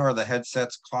using VR, the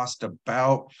headsets cost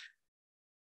about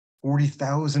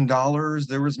 $40,000.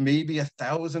 There was maybe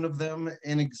 1,000 of them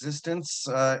in existence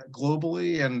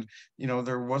globally. And, you know,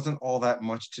 there wasn't all that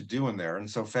much to do in there. And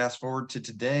so fast forward to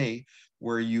today,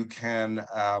 where you can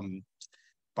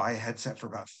buy a headset for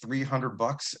about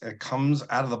 $300. It comes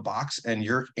out of the box and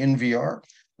you're in VR.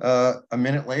 A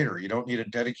minute later, you don't need a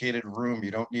dedicated room.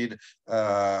 You don't need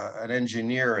an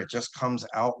engineer. It just comes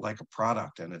out like a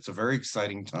product. And it's a very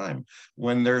exciting time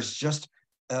when there's just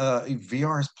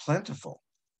VR is plentiful.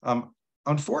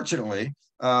 Unfortunately,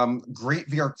 great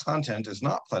VR content is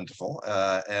not plentiful.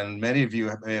 And many of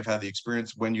you may have had the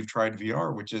experience when you've tried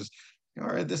VR, which is, all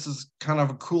right, this is kind of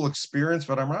a cool experience,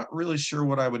 but I'm not really sure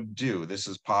what I would do. This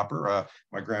is Popper,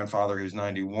 my grandfather, who's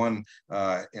 91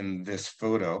 in this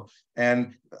photo.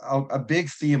 And a big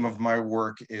theme of my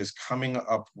work is coming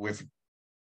up with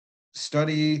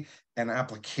study and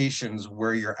applications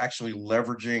where you're actually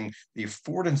leveraging the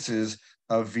affordances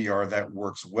of VR that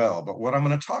works well. But what I'm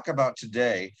going to talk about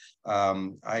today,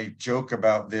 I joke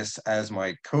about this as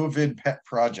my COVID pet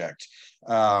project.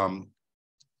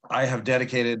 I have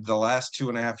dedicated the last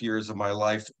 2.5 years of my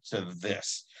life to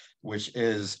this, which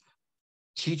is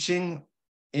teaching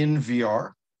in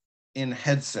VR, in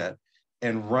headset,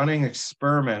 and running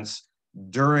experiments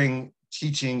during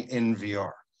teaching in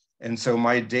VR. And so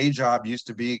my day job used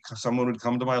to be someone would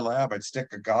come to my lab, I'd stick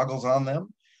the goggles on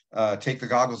them, take the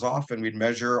goggles off, and we'd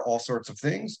measure all sorts of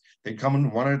things. They'd come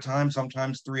in one at a time,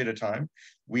 sometimes 3 at a time.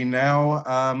 We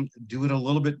now do it a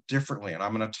little bit differently. And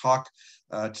I'm going to talk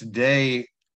today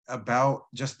about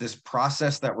just this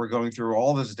process that we're going through,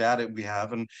 all this data we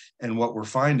have and what we're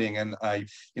finding. And I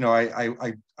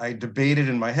debated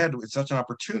in my head, it's such an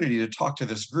opportunity to talk to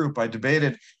this group. I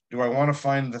debated, do I want to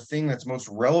find the thing that's most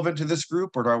relevant to this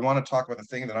group, or do I want to talk about the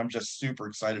thing that I'm just super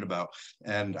excited about?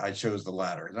 And I chose the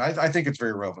latter. And I think it's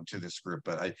very relevant to this group,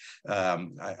 but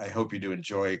I hope you do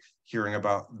enjoy hearing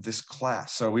about this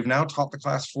class. So we've now taught the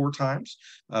class 4 times,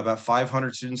 about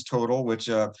 500 students total, which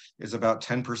is about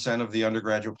 10% of the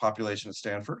undergraduate population at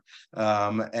Stanford.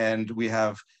 And we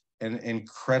have an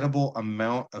incredible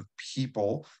amount of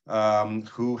people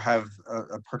who have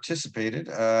participated,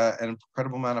 an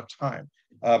incredible amount of time.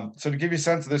 So to give you a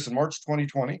sense of this, in March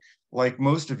 2020, like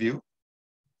most of you,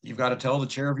 you've got to tell the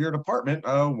chair of your department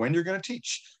when you're going to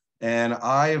teach. And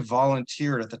I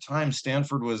volunteered at the time.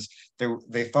 Stanford was,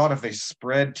 they thought if they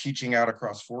spread teaching out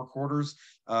across 4 quarters,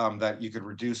 that you could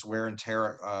reduce wear and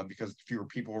tear because fewer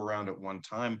people were around at one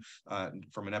time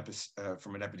from an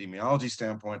epidemiology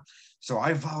standpoint. So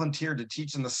I volunteered to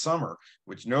teach in the summer,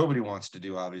 which nobody wants to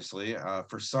do, obviously,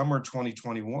 for summer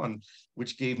 2021,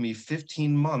 which gave me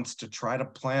 15 months to try to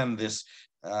plan this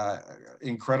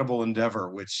incredible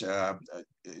endeavor, which,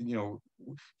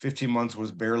 15 months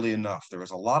was barely enough. There was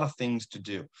a lot of things to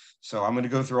do. So I'm going to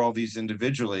go through all these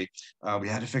individually. We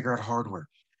had to figure out hardware.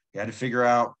 We had to figure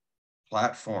out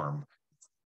platform.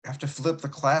 You have to flip the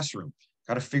classroom.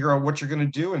 Got to figure out what you're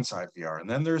going to do inside VR. And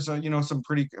then there's some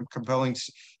pretty compelling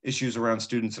issues around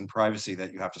students and privacy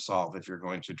that you have to solve if you're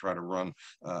going to try to run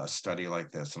a study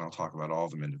like this. And I'll talk about all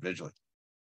of them individually.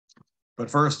 But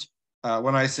first,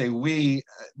 when I say we,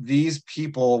 these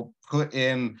people put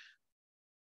in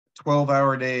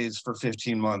 12-hour days for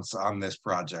 15 months on this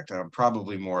project,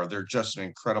 probably more. They're just an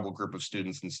incredible group of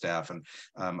students and staff, and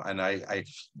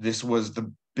this was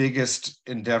biggest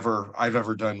endeavor I've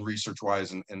ever done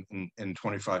research-wise in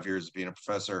 25 years of being a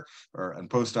professor and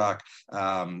postdoc.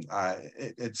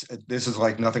 This is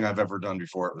like nothing I've ever done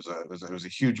before. It was a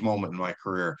huge moment in my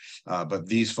career. But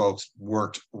these folks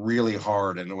worked really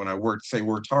hard, and when I say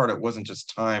worked hard, it wasn't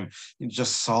just time,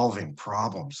 just solving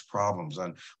problems,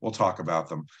 and we'll talk about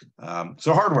them.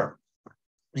 So hardware.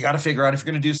 You got to figure out if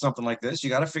you're going to do something like this. You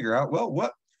got to figure out, well,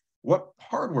 what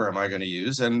hardware am I going to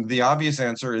use? And the obvious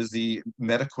answer is the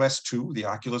Meta Quest 2, the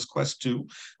Oculus Quest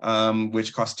 2,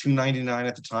 which cost $299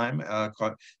 at the time,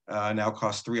 now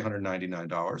costs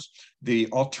 $399. The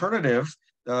alternative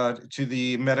to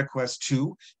the Meta Quest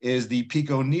 2 is the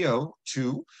Pico Neo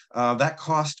 2. That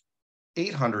cost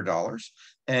 $800.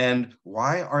 And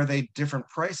why are they different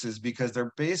prices? Because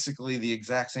they're basically the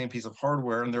exact same piece of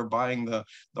hardware, and they're buying the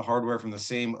hardware from the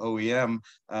same OEM.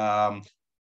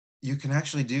 You can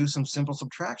actually do some simple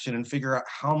subtraction and figure out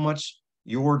how much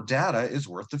your data is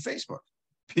worth to Facebook,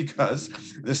 because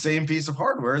the same piece of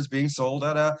hardware is being sold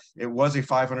at it was a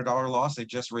 $500 loss. They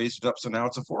just raised it up, so now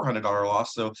it's a $400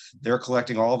 loss. So they're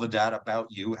collecting all the data about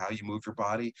you, how you move your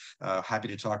body. Happy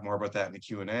to talk more about that in the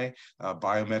Q&A,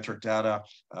 biometric data,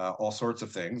 all sorts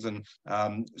of things. And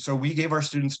so we gave our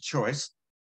students a choice,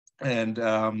 and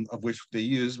of which they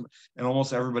use, and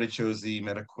almost everybody chose the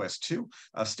Meta Quest 2.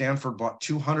 Stanford bought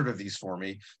 200 of these for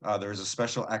me. There's a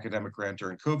special academic grant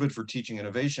during COVID for teaching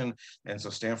innovation, and so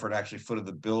Stanford actually footed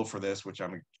the bill for this, which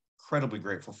I'm incredibly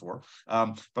grateful for.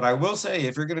 But I will say,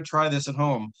 if you're going to try this at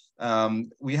home,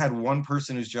 we had one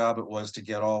person whose job it was to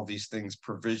get all these things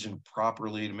provisioned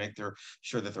properly, to make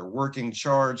sure that they're working,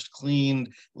 charged,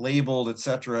 cleaned, labeled,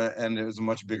 etc. And it was a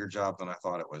much bigger job than I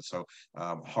thought it was. So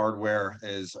hardware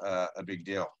is a big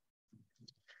deal.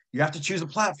 You have to choose a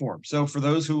platform. So for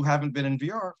those who haven't been in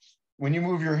VR, when you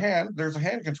move your hand, there's a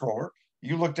hand controller.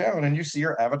 You look down and you see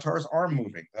your avatar's arm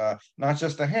moving. Not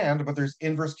just the hand, but there's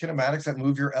inverse kinematics that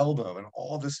move your elbow, and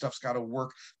all this stuff's got to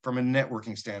work from a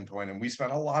networking standpoint. And we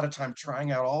spent a lot of time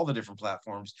trying out all the different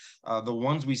platforms. The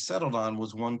ones we settled on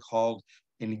was one called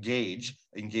Engage.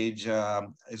 Engage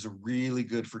is really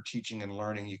good for teaching and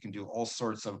learning. You can do all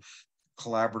sorts of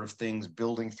collaborative things,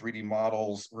 building 3D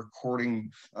models,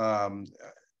 recording the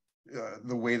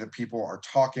way that people are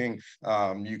talking.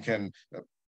 You can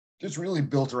it's really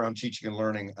built around teaching and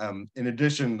learning. In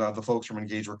addition, the folks from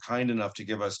Engage were kind enough to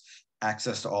give us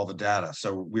access to all the data.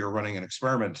 So we were running an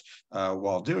experiment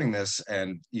while doing this,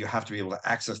 and you have to be able to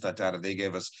access that data. They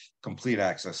gave us complete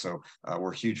access. So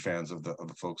we're huge fans of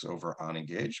the folks over on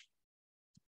Engage.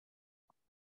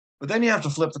 But then you have to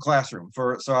flip the classroom.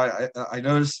 So I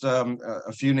noticed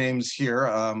a few names here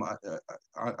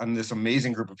on this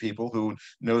amazing group of people who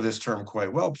know this term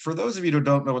quite well. For those of you who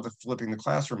don't know what the flipping the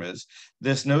classroom is,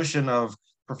 this notion of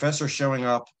professors showing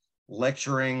up,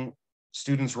 lecturing,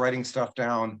 students writing stuff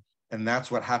down, and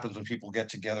that's what happens when people get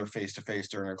together face-to-face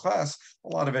during a class. A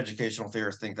lot of educational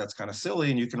theorists think that's kind of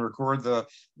silly, and you can record the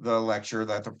lecture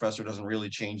that the professor doesn't really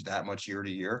change that much year to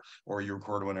year, or you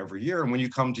record one every year. And when you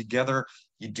come together,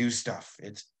 you do stuff.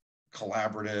 It's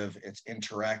collaborative, it's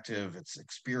interactive, it's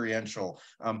experiential.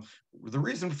 The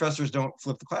reason professors don't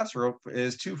flip the classroom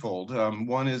is twofold.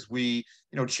 One is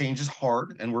change is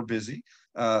hard and we're busy.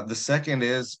 The second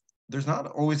is there's not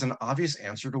always an obvious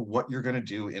answer to what you're going to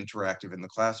do interactive in the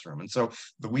classroom. And so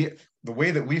the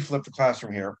way that we flip the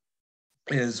classroom here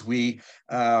is there's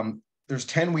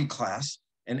 10-week class,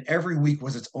 and every week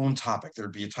was its own topic.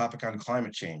 There'd be a topic on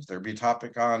climate change. There'd be a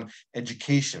topic on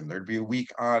education. There'd be a week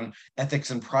on ethics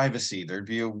and privacy. There'd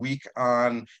be a week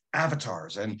on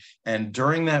avatars. And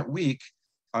during that week,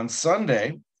 on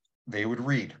Sunday, they would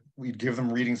read. We'd give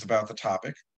them readings about the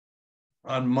topic.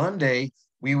 On Monday,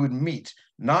 we would meet,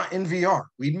 not in VR.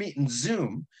 We'd meet in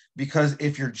Zoom, because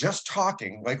if you're just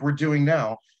talking like we're doing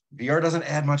now, VR doesn't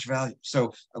add much value.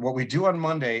 So what we do on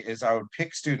Monday is I would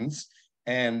pick students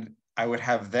and I would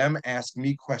have them ask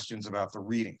me questions about the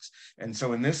readings. And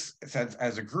so in this sense,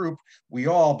 as a group, we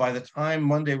all, by the time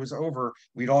Monday was over,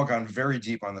 we'd all gone very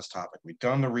deep on this topic. We'd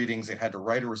done the readings. They had to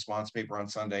write a response paper on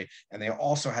Sunday, and they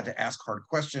also had to ask hard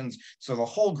questions. So the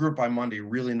whole group by Monday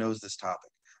really knows this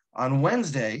topic. On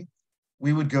Wednesday,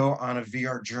 we would go on a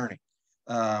VR journey.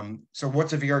 So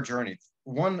what's a VR journey?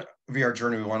 One VR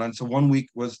journey we went on. So one week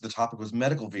the topic was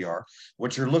medical VR.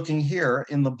 What you're looking here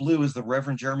in the blue is the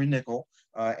Reverend Jeremy Nickel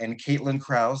and Caitlin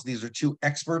Krause. These are two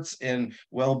experts in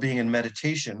well-being and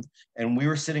meditation. And we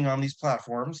were sitting on these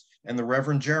platforms, and the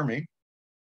Reverend Jeremy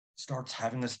starts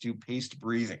having us do paced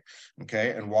breathing. Okay.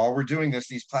 And while we're doing this,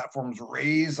 these platforms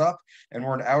raise up, and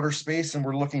we're in outer space, and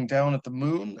we're looking down at the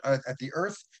moon, at the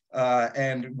earth,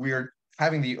 and we're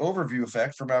having the overview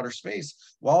effect from outer space,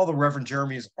 while the Reverend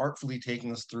Jeremy is artfully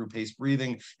taking us through paced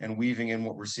breathing and weaving in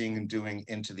what we're seeing and doing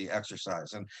into the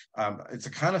exercise. And it's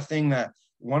the kind of thing that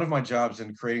one of my jobs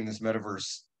in creating this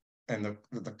metaverse and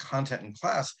the content in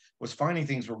class was finding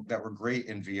things that were great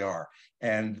in VR.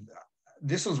 And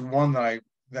this was one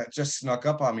that just snuck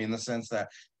up on me in the sense that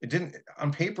it didn't,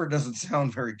 on paper, it doesn't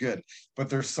sound very good, but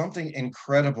there's something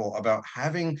incredible about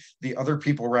having the other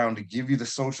people around to give you the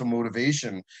social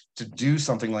motivation to do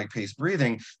something like paced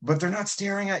breathing, but they're not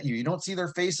staring at you. You don't see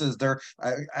their faces. They're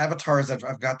avatars that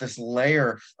I've got this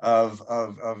layer of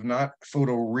not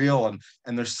photo real,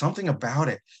 and there's something about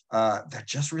it that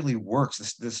just really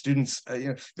works. The students,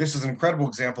 this is an incredible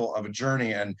example of a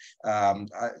journey, and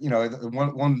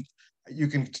one you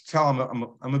can tell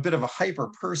I'm a bit of a hyper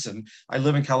person. I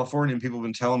live in California, and people have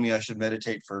been telling me I should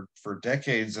meditate for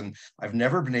decades, and I've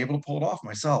never been able to pull it off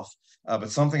myself. But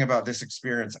something about this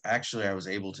experience, actually, I was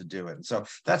able to do it. And so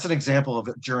that's an example of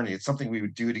a journey. It's something we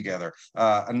would do together.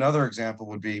 Another example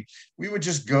would be, we would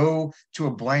just go to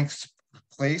a blank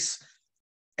place,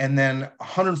 and then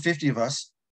 150 of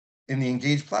us in the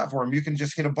Engage platform, you can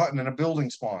just hit a button and a building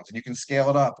spawns, and you can scale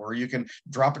it up, or you can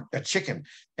drop a chicken,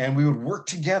 and we would work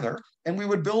together and we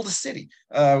would build a city.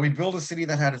 We'd build a city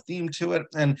that had a theme to it,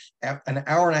 and an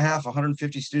hour and a half,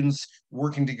 150 students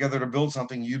working together to build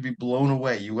something, you'd be blown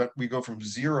away. We go from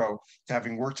zero to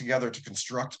having worked together to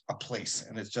construct a place.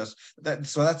 And it's just that.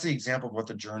 So that's the example of what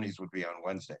the journeys would be on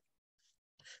Wednesday.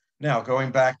 Now, going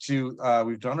back to,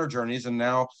 we've done our journeys, and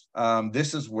now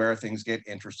this is where things get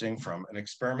interesting from an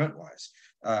experiment-wise.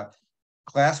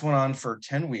 Class went on for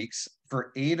 10 weeks.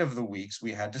 For 8 of the weeks,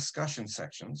 we had discussion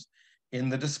sections. In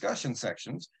the discussion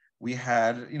sections, we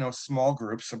had, small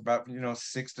groups, about,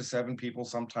 6 to 7 people,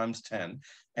 sometimes 10.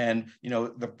 And,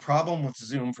 the problem with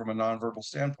Zoom from a nonverbal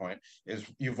standpoint is,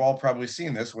 you've all probably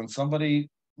seen this, when somebody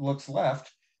looks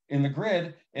left in the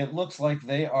grid, it looks like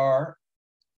they are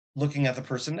looking at the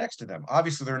person next to them.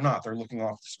 Obviously, they're not. They're looking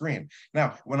off the screen.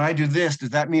 Now, when I do this,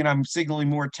 does that mean I'm signaling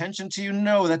more attention to you?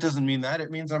 No, that doesn't mean that.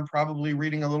 It means I'm probably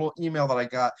reading a little email that I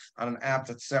got on an app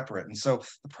that's separate. And so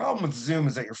the problem with Zoom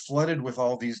is that you're flooded with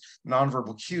all these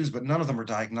nonverbal cues, but none of them are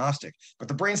diagnostic. But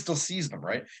the brain still sees them,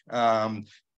 right?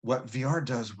 What VR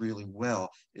does really well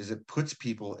is it puts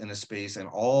people in a space, and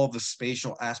all the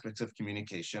spatial aspects of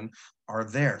communication are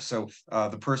there. So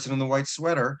the person in the white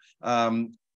sweater,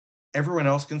 everyone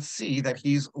else can see that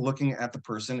he's looking at the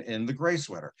person in the gray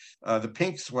sweater. The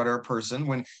pink sweater person,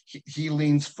 when he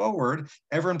leans forward,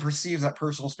 everyone perceives that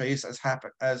personal space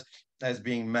as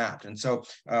being mapped. And so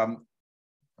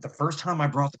the first time I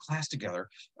brought the class together,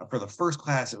 for the first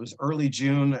class, it was early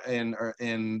June in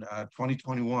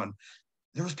 2021,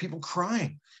 there was people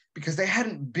crying because they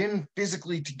hadn't been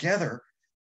physically together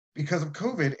because of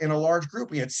COVID in a large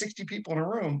group. We had 60 people in a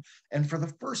room. And for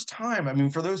the first time, I mean,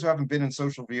 for those who haven't been in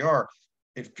social VR,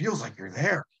 it feels like you're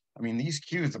there. I mean, these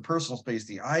cues, the personal space,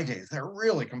 the eye gaze, they're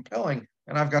really compelling.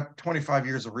 And I've got 25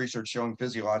 years of research showing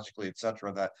physiologically, et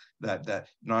cetera, that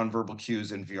nonverbal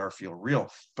cues in VR feel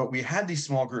real. But we had these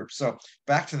small groups. So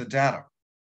back to the data.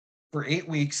 For 8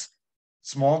 weeks,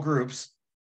 small groups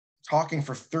talking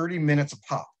for 30 minutes a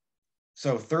pop.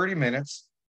 So 30 minutes,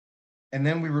 and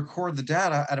then we record the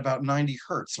data at about 90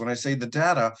 hertz. When I say the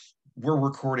data, we're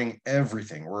recording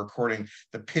everything. We're recording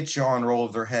the pitch, yaw, and roll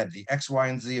of their head, the X, Y,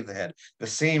 and Z of the head. The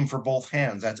same for both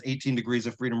hands. That's 18 degrees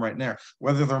of freedom right there.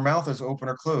 Whether their mouth is open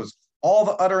or closed. All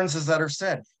the utterances that are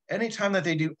said. Anytime that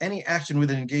they do any action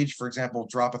with an Engage, for example,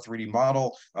 drop a 3D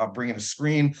model, bring in a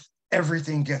screen,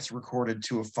 everything gets recorded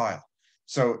to a file.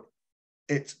 So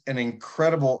it's an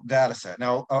incredible data set.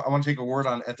 Now, I want to take a word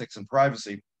on ethics and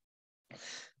privacy.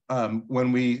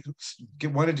 When we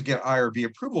wanted to get IRB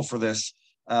approval for this,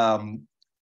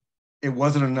 it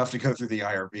wasn't enough to go through the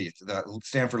IRB. The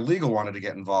Stanford Legal wanted to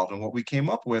get involved. And what we came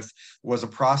up with was a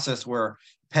process where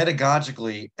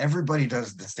pedagogically, everybody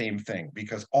does the same thing,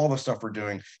 because all the stuff we're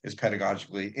doing is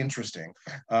pedagogically interesting.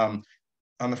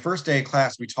 On the first day of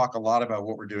class, we talk a lot about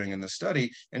what we're doing in the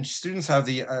study, and students have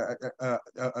the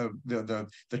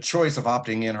choice of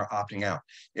opting in or opting out.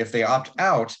 If they opt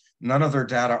out, none of their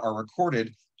data are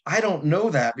recorded. I don't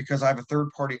know that because I have a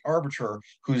third-party arbiter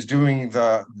who's doing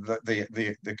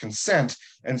the consent,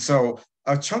 and so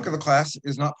a chunk of the class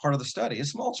is not part of the study. A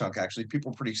small chunk, actually.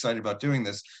 People are pretty excited about doing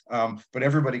this, but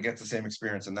everybody gets the same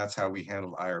experience, and that's how we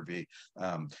handle IRB.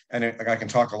 I can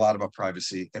talk a lot about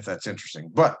privacy if that's interesting,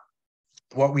 but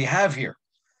what we have here,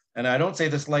 and I don't say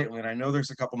this lightly, and I know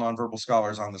there's a couple nonverbal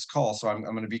scholars on this call, so I'm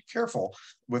going to be careful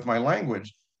with my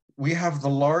language. We have the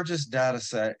largest data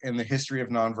set in the history of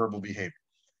nonverbal behavior.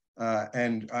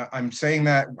 I'm saying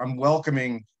that, I'm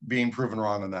welcoming being proven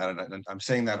wrong on that, and I'm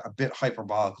saying that a bit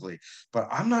hyperbolically, but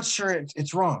I'm not sure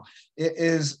it's wrong. It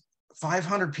is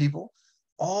 500 people,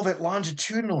 all of it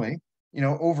longitudinally,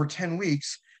 over 10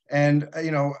 weeks. And,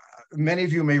 many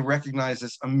of you may recognize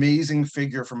this amazing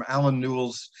figure from Alan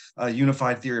Newell's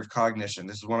Unified Theory of Cognition.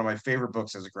 This is one of my favorite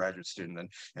books as a graduate student,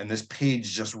 and this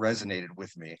page just resonated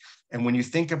with me. And when you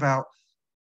think about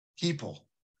people,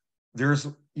 there's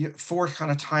 4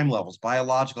 kind of time levels: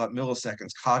 biological at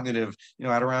milliseconds, cognitive,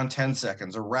 at around 10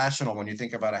 seconds, or rational when you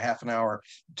think about a half an hour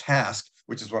task,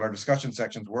 which is what our discussion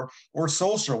sections were, or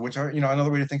social, which are,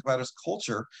 another way to think about it is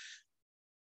culture.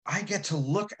 I get to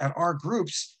look at our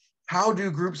groups. How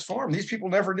do groups form? These people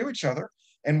never knew each other,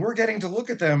 and we're getting to look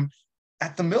at them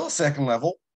at the millisecond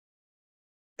level,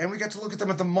 and we get to look at them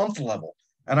at the month level.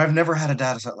 And I've never had a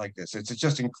data set like this. It's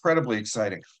just incredibly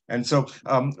exciting. And so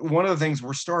one of the things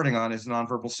we're starting on is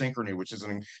nonverbal synchrony, which is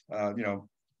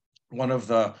one of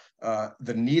the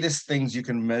neatest things you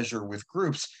can measure with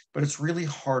groups, but it's really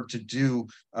hard to do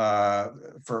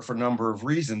for a number of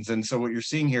reasons. And so what you're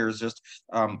seeing here is just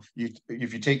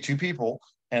if you take 2 people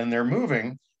and they're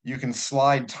moving, you can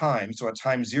slide time. So at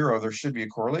time 0, there should be a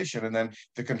correlation. And then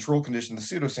the control condition, the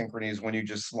pseudosynchrony, is when you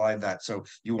just slide that. So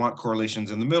you want correlations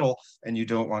in the middle, and you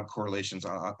don't want correlations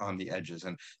on the edges.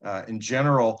 And in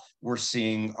general, we're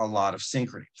seeing a lot of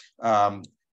synchrony.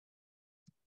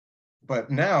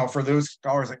 But now, for those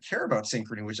scholars that care about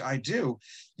synchrony, which I do,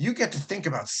 you get to think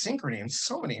about synchrony in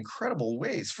so many incredible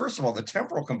ways. First of all, the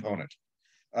temporal component.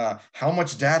 How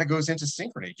much data goes into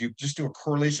synchrony? Do you just do a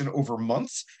correlation over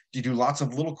months? Do you do lots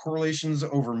of little correlations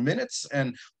over minutes?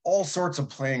 And all sorts of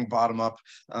playing bottom up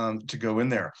to go in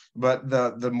there. But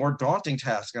the more daunting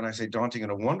task, and I say daunting in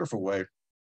a wonderful way,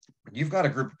 you've got a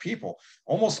group of people.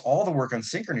 Almost all the work on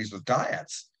synchrony is with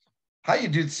dyads. How you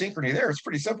do the synchrony there, it's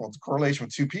pretty simple. It's a correlation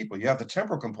with 2 people. You have the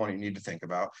temporal component you need to think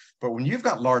about. But when you've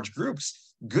got large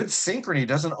groups, good synchrony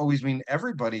doesn't always mean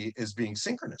everybody is being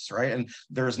synchronous, right? And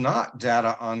there's not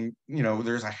data on,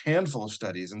 there's a handful of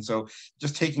studies. And so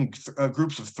just taking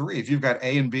groups of 3, if you've got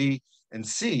A and B and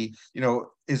C,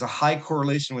 is a high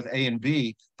correlation with A and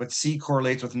B, but C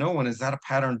correlates with no one. Is that a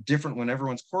pattern different when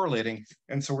everyone's correlating?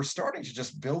 And so we're starting to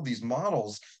just build these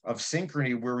models of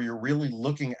synchrony where you're really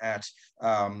looking at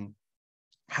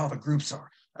how the groups are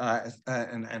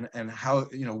and how,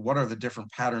 what are the different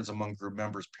patterns among group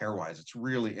members pairwise. It's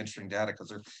really interesting data because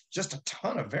there's just a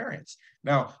ton of variance.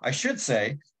 Now, I should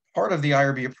say part of the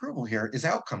IRB approval here is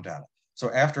outcome data.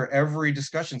 So after every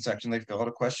discussion section, they fill out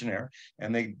a questionnaire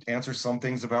and they answer some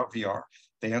things about VR.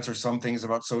 They answer some things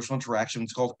about social interaction.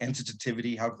 It's called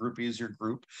entitativity. How groupy is your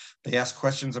group? They ask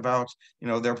questions about,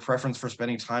 their preference for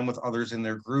spending time with others in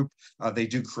their group. They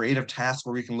do creative tasks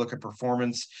where we can look at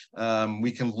performance.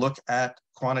 We can look at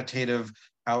quantitative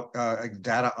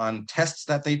data on tests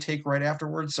that they take right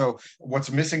afterwards. So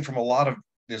what's missing from a lot of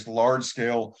this large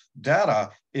scale data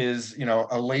is,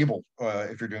 a label,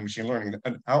 if you're doing machine learning,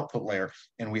 an output layer,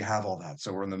 and we have all that.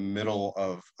 So we're in the middle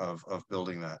of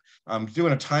building that. I'm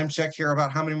doing a time check here.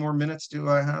 About how many more minutes do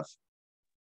I have?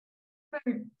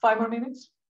 Maybe 5 more minutes.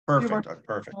 Perfect,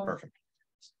 perfect.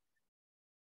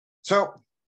 So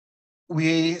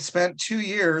we spent 2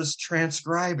 years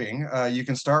transcribing. You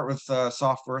can start with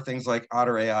software, things like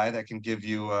Otter AI that can give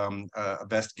you a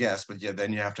best guess, but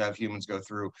then you have to have humans go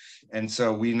through. And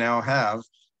so we now have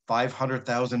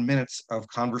 500,000 minutes of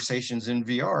conversations in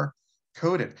VR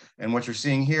coded. And what you're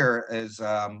seeing here is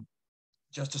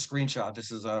just a screenshot.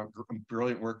 This is a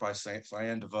brilliant work by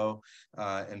Cyan DeVoe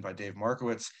and by Dave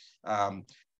Markowitz.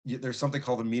 There's something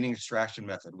called the meaning extraction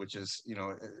method, which is,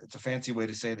 it's a fancy way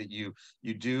to say that you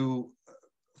do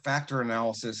factor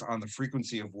analysis on the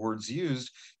frequency of words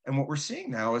used. And what we're seeing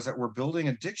now is that we're building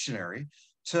a dictionary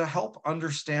to help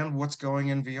understand what's going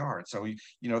in VR. And so,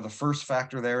 the first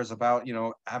factor there is about,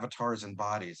 avatars and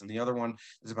bodies. And the other one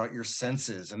is about your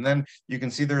senses. And then you can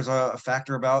see there's a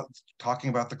factor about talking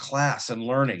about the class and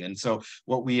learning. And so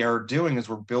what we are doing is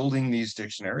we're building these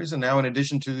dictionaries. And now in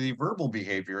addition to the verbal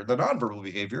behavior, the nonverbal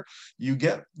behavior, you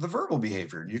get the verbal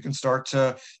behavior. You can start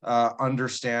to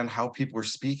understand how people are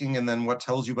speaking and then what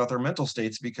tells you about their mental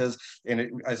states. Because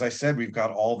as I said, we've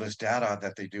got all this data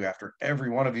that they do after every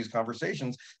one of these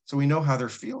conversations. So we know how they're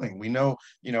feeling. We know,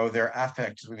 their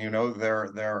affect,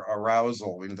 their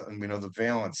arousal, and we know the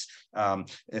valence.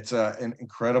 It's an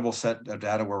incredible set of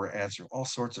data where we're answering all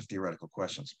sorts of theoretical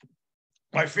questions.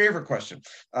 My favorite question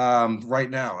right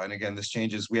now, and again, this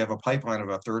changes, we have a pipeline of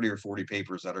about 30 or 40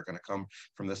 papers that are going to come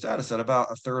from this data set.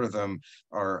 About a third of them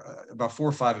are, about 4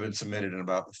 or 5 have been submitted, and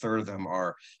about a third of them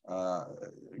are,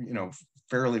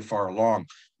 fairly far along.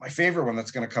 My favorite one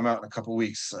that's going to come out in a couple of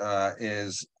weeks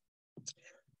is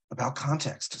about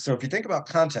context. So if you think about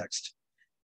context,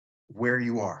 where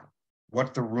you are,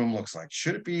 what the room looks like,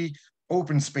 should it be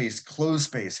open space, closed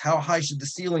space, how high should the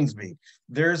ceilings be?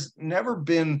 There's never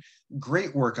been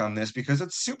great work on this because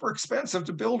it's super expensive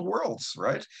to build worlds,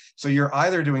 right? So you're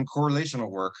either doing correlational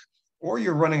work or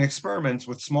you're running experiments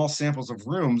with small samples of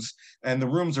rooms, and the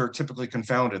rooms are typically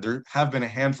confounded. There have been a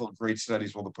handful of great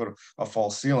studies where they'll put a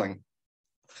false ceiling.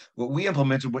 What we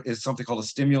implemented is something called a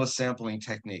stimulus sampling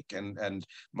technique. And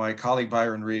my colleague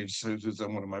Byron Reeves, who's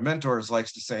one of my mentors,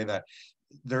 likes to say that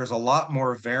there's a lot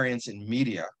more variance in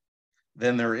media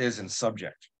than there is in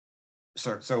subject.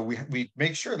 So we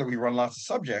make sure that we run lots of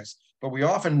subjects, but we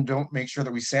often don't make sure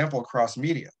that we sample across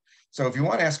media. So if you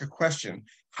want to ask a question,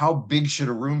 how big should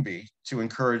a room be to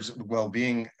encourage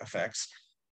well-being effects?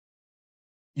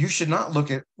 You should not look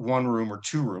at one room or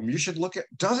two room. You should look at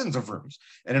dozens of rooms.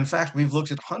 And in fact, we've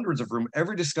looked at hundreds of rooms.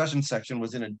 Every discussion section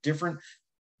was in a different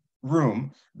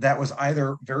room that was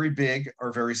either very big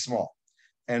or very small.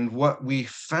 And what we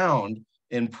found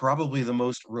in probably the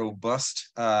most robust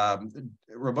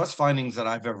findings that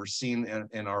I've ever seen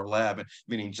in our lab,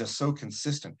 meaning just so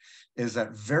consistent, is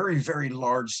that very, very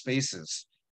large spaces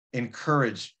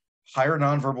encourage higher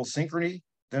nonverbal synchrony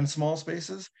than small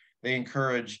spaces. They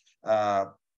encourage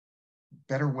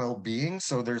better well-being.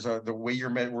 So there's the way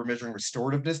we're measuring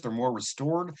restorativeness, they're more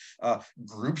restored.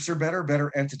 Groups are better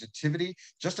entitativity.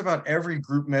 Just about every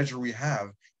group measure we have,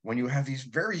 when you have these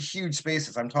very huge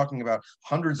spaces, I'm talking about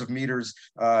hundreds of meters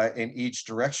in each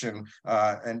direction,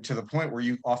 and to the point where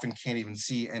you often can't even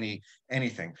see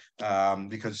anything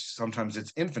because sometimes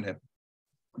it's infinite.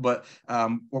 But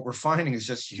what we're finding is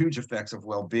just huge effects of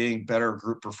well-being, better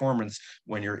group performance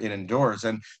when you're indoors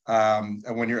and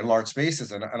when you're in large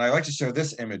spaces. And I like to show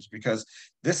this image because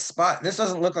this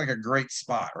doesn't look like a great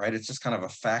spot, right? It's just kind of a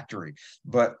factory.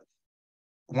 But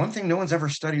one thing no one's ever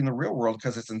studied in the real world,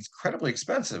 because it's incredibly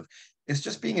expensive, is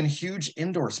just being in huge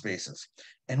indoor spaces.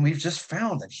 And we've just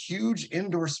found that huge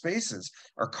indoor spaces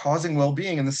are causing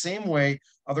well-being in the same way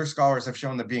other scholars have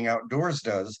shown that being outdoors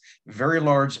does. Very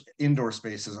large indoor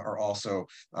spaces are also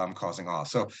causing awe.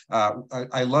 So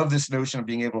I love this notion of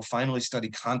being able to finally study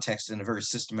context in a very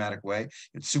systematic way.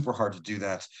 It's super hard to do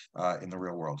that in the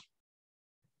real world.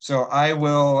 So I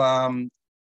will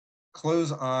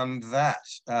close on that.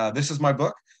 This is my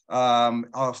book.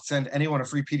 I'll send anyone a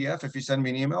free PDF if you send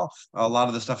me an email. A lot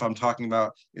of the stuff I'm talking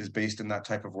about is based in that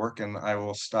type of work, and I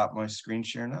will stop my screen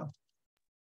share now.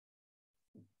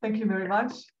 Thank you very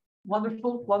much.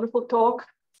 Wonderful, wonderful talk.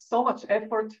 So much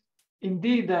effort.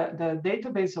 Indeed, the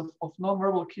database of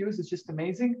nonverbal cues is just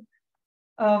amazing.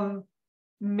 I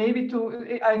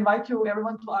invite you,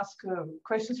 everyone, to ask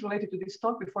questions related to this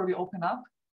talk before we open up.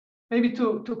 Maybe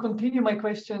to continue my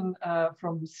question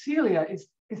from Cecilia, is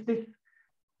this,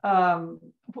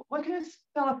 what can you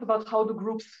tell us about how the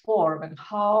groups form and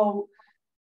how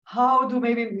do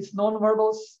maybe these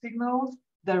nonverbal signals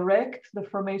direct the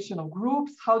formation of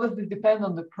groups? How does this depend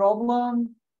on the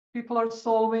problem people are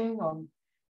solving, on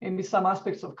maybe some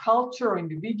aspects of culture or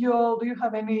individual? Do you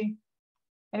have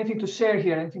anything to share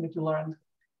here, anything that you learned?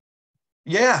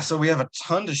 Yeah, so we have a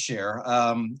ton to share.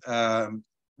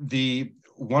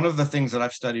 One of the things that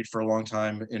I've studied for a long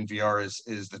time in VR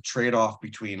is the trade-off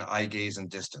between eye gaze and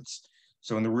distance.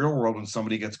 So in the real world, when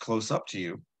somebody gets close up to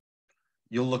you,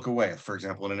 you'll look away, for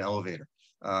example, in an elevator.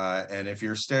 And if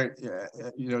you're staring,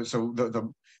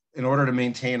 so in order to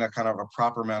maintain a kind of a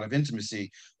proper amount of intimacy,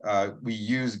 we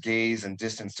use gaze and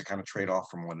distance to kind of trade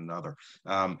off from one another.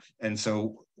 And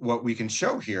so what we can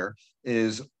show here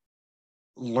is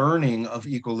learning of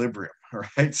equilibrium,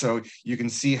 right? So you can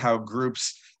see how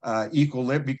groups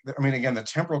equilibrium, I mean, again, the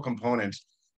temporal component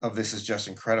of this is just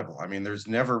incredible. I mean, there's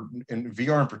never, in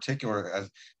VR in particular, as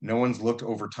no one's looked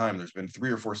over time, there's been 3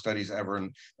 or 4 studies ever,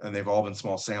 and they've all been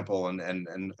small sample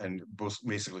and both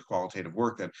basically qualitative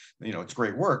work that, it's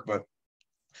great work, but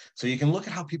so you can look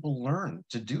at how people learn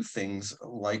to do things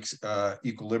like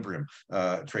equilibrium,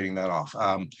 trading that off.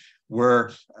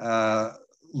 We're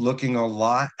looking a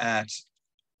lot at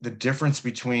the difference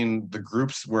between the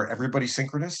groups where everybody's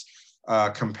synchronous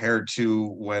compared to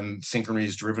when synchrony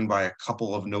is driven by a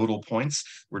couple of nodal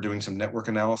points. We're doing some network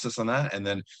analysis on that. And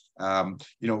then,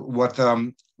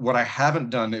 what I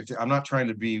haven't done, I'm not trying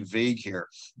to be vague here,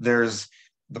 there's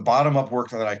the bottom-up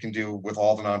work that I can do with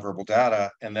all the nonverbal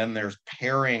data, and then there's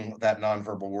pairing that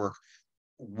nonverbal work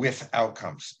with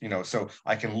outcomes, so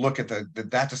I can look at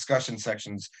that discussion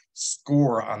section's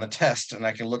score on the test, and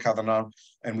I can look how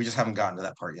and we just haven't gotten to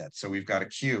that part yet. So we've got a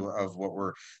queue of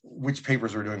which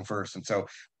papers we're doing first. And so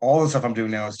all the stuff I'm doing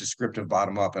now is descriptive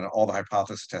bottom up, and all the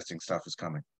hypothesis testing stuff is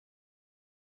coming.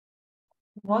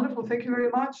 Wonderful, thank you very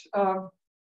much.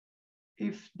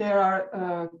 if there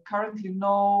are currently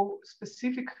no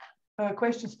specific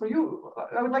questions for you,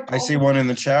 I would like to. I see one in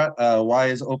the chat. Why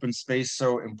is open space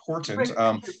so important?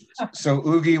 So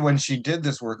Ugi, when she did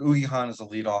this work, Ugi Han is the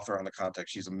lead author on the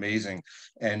context. She's amazing,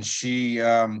 and she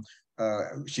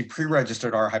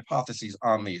pre-registered our hypotheses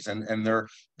on these, and there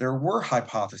were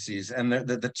hypotheses, and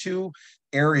the two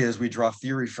areas we draw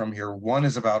theory from here. One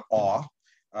is about awe.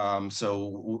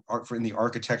 So in the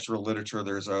architectural literature,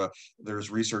 there's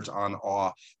research on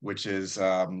awe, which is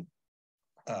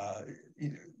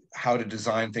how to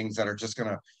design things that are just going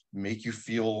to make you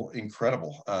feel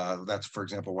incredible. That's, for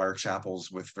example, why our chapels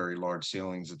with very large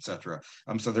ceilings, etc.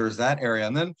 So there's that area,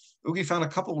 and then Ugi found a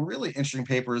couple of really interesting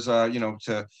papers,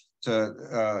 to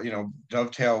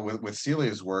dovetail with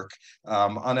Celia's work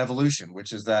on evolution,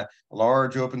 which is that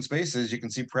large open spaces, you can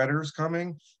see predators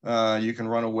coming, you can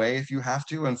run away if you have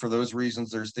to, and for those reasons,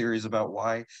 there's theories about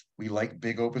why we like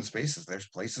big open spaces. There's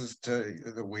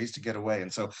the ways to get away,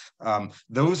 and so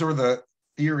those are the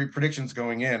theory predictions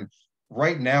going in.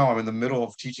 Right now, I'm in the middle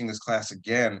of teaching this class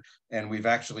again, and we've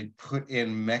actually put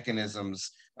in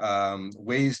mechanisms,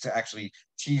 ways to actually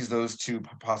tease those two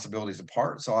possibilities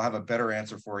apart. So I'll have a better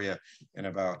answer for you in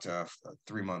about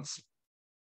 3 months.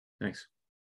 Thanks.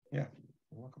 Yeah,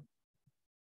 you're welcome.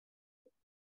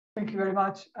 Thank you very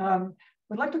much. I'd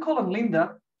like to call on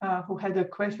Linda, who had a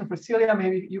question for Celia.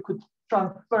 Maybe you could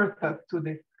transfer her to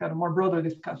this kind of more broader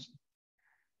discussion.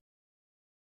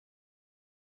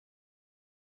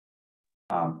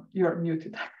 You're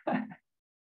muted.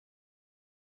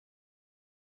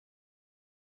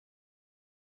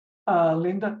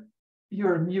 Linda,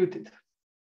 you're muted.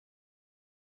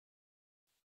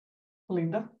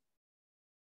 Linda?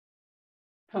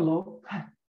 Hello?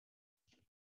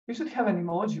 You should have an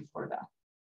emoji for that.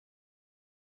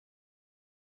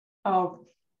 Oh.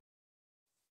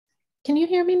 Can you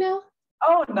hear me now?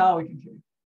 Oh, now we can hear you.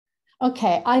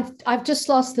 Okay, I've just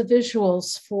lost the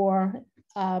visuals for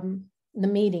the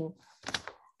meeting.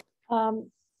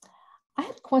 I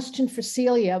had a question for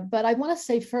Celia, but I want to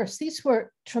say first, these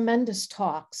were tremendous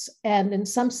talks, and in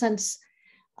some sense,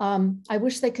 I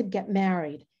wish they could get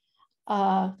married.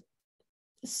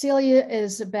 Celia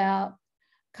is about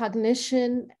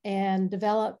cognition and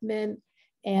development,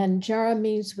 and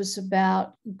Jeremy's was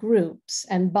about groups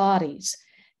and bodies.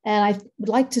 And I would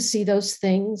like to see those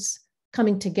things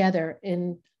coming together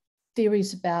in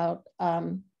theories about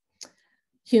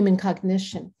human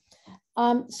cognition.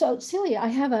 So Celia, I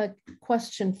have a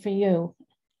question for you.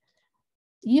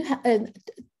 You have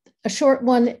a short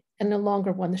one and a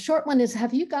longer one. The short one is,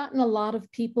 have you gotten a lot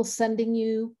of people sending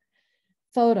you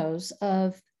photos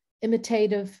of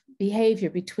imitative behavior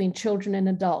between children and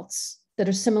adults that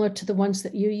are similar to the ones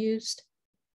that you used?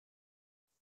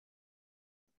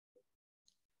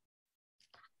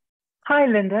 Hi,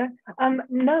 Linda.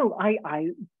 No,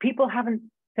 people haven't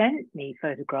sent me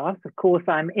photographs. Of course,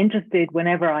 I'm interested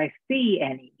whenever I see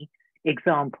any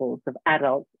examples of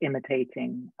adults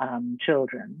imitating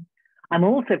children. I'm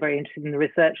also very interested in the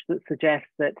research that suggests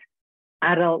that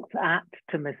adults apt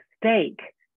to mistake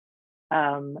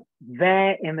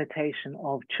their imitation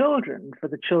of children for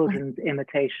the children's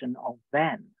imitation of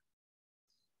them.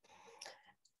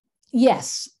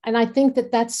 Yes, and I think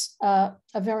that that's a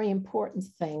very important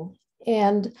thing.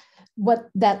 And what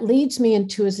that leads me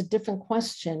into is a different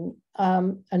question,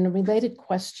 and a related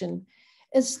question,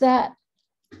 is that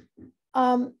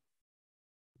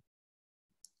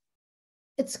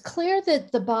it's clear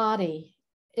that the body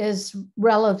is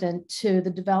relevant to the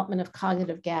development of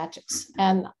cognitive gadgets.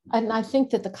 And I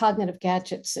think that the cognitive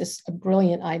gadgets is a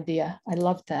brilliant idea. I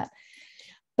love that.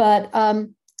 But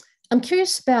I'm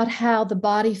curious about how the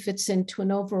body fits into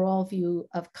an overall view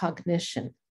of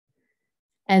cognition.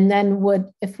 And then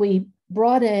if we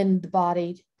brought in the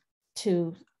body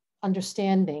to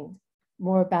understanding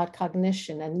more about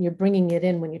cognition, and you're bringing it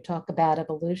in when you talk about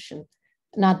evolution,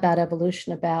 not about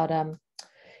evolution, about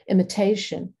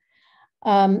imitation,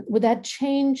 would that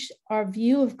change our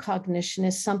view of cognition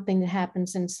as something that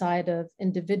happens inside of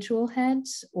individual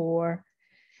heads, or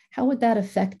how would that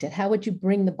affect it? How would you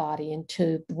bring the body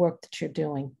into the work that you're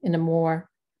doing in a more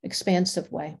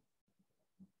expansive way?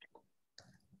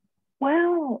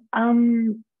 Well,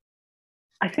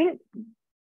 I think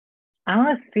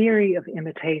our theory of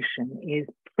imitation is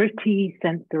pretty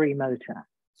sensory motor.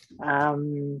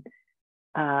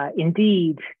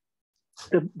 Indeed,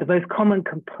 the most common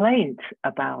complaint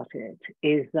about it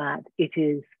is that it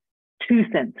is too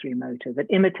sensory motor,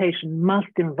 that imitation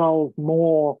must involve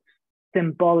more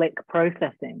symbolic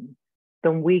processing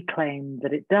than we claim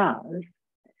that it does.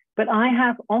 But I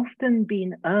have often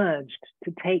been urged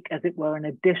to take, as it were, an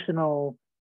additional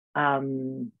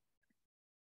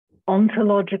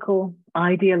ontological,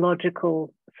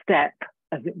 ideological step,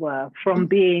 as it were, from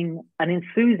being an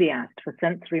enthusiast for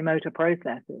sensory motor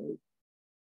processes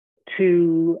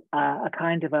to a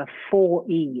kind of a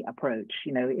 4E approach,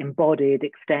 you know, embodied,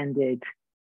 extended.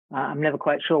 I'm never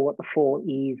quite sure what the 4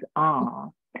 E's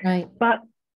are. Right. But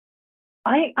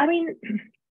I mean,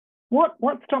 what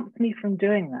stops me from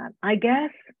doing that? I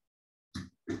guess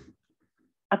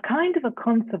a kind of a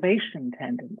conservation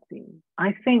tendency.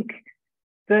 I think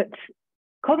that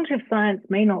cognitive science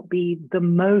may not be the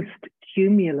most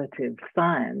cumulative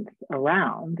science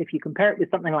around. If you compare it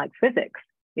with something like physics,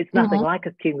 it's nothing like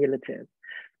as cumulative.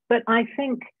 But I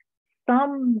think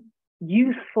some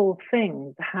useful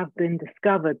things have been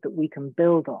discovered that we can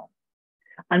build on.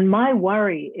 And my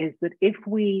worry is that if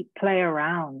we play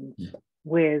around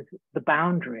with the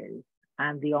boundaries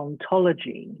and the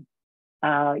ontology,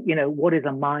 you know, what is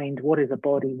a mind, what is a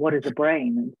body, what is a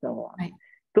brain, and so on, right,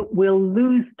 that we'll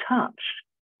lose touch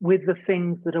with the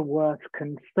things that are worth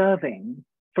conserving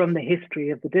from the history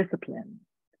of the discipline.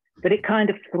 That it kind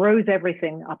of throws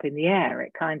everything up in the air.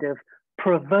 It kind of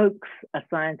provokes a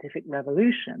scientific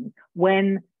revolution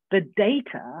when the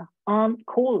data aren't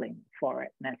calling for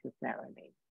it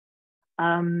necessarily.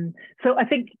 So I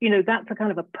think, you know, that's a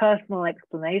kind of a personal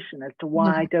explanation as to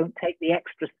why I don't take the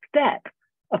extra step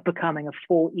of becoming a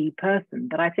 4E person.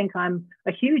 But I think I'm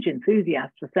a huge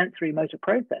enthusiast for sensory motor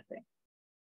processing.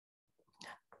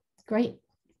 great.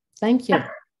 Thank you.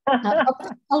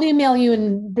 I'll email you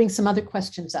and bring some other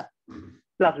questions up.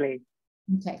 Lovely.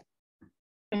 Okay.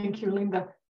 Thank you, Linda.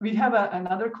 We have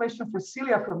another question for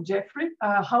Celia from Jeffrey.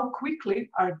 How quickly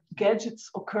are gadgets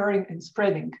occurring and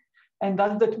spreading? And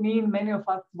does that mean many of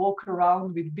us walk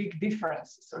around with big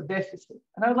differences or deficits?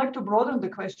 And I'd like to broaden the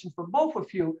question for both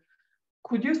of you.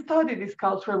 Could you study this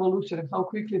cultural evolution and how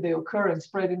quickly they occur and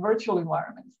spread in virtual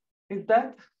environments? Is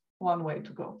that one way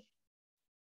to go?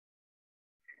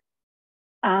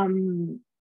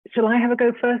 Shall I have a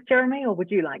go first, Jeremy, or would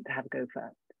you like to have a go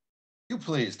first? You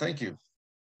please, thank you.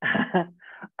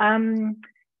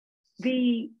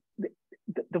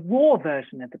 The raw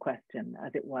version of the question,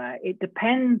 as it were, it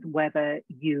depends whether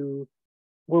you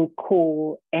will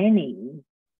call any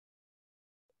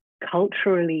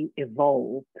culturally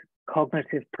evolved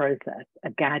cognitive process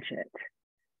a gadget.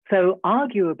 So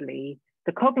arguably,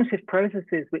 the cognitive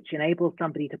processes which enable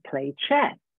somebody to play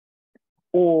chess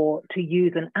or to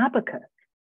use an abacus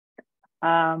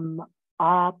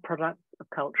are products of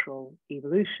cultural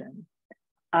evolution.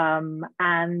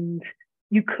 And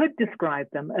you could describe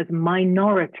them as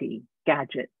minority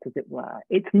gadgets, as it were.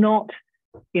 It's not,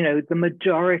 you know, the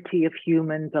majority of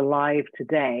humans alive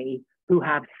today who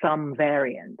have some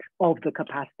variant of the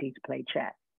capacity to play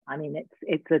chess. I mean,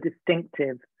 it's a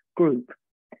distinctive group.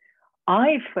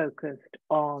 I focused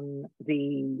on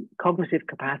the cognitive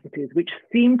capacities which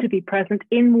seem to be present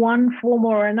in one form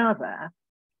or another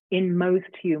in most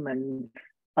humans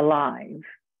alive,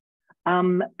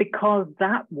 because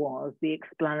that was the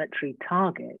explanatory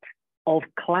target of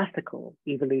classical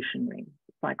evolutionary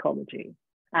psychology.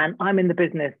 And I'm in the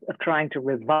business of trying to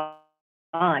revive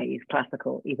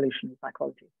classical evolutionary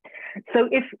psychology. So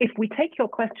if we take your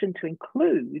question to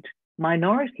include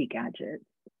minority gadgets,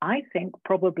 I think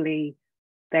probably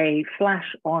they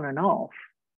flash on and off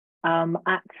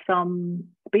at some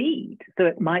speed. So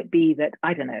it might be that,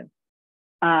 I don't know,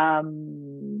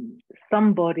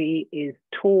 somebody is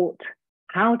taught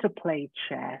how to play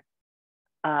chess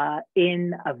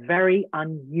in a very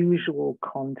unusual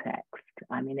context.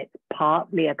 I mean, it's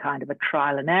partly a kind of a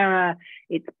trial and error.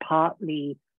 It's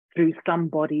partly through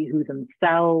somebody who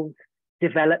themselves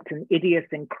developed an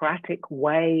idiosyncratic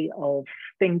way of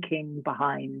thinking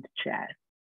behind chess.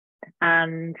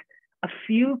 And a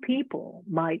few people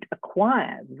might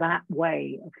acquire that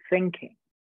way of thinking.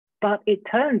 But it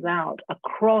turns out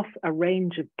across a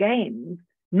range of games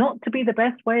not to be the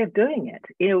best way of doing it.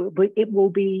 It will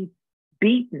be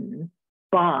beaten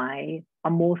by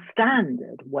a more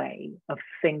standard way of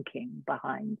thinking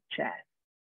behind chess.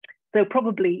 So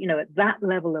probably, you know, at that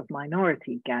level of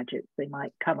minority gadgets, they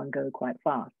might come and go quite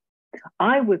fast.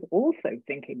 I was also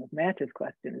thinking of Merta's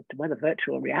question as to whether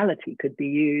virtual reality could be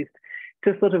used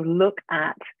to sort of look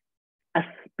at a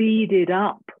speeded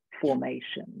up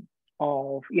formation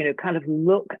of, you know, kind of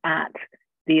look at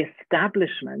the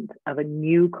establishment of a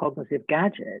new cognitive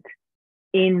gadget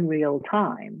in real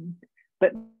time.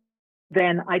 But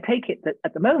then I take it that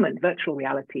at the moment, virtual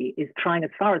reality is trying as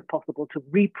far as possible to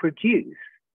reproduce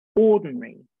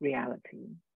ordinary reality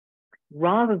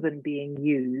rather than being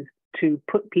used to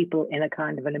put people in a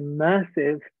kind of an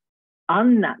immersive,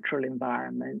 unnatural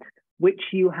environment, which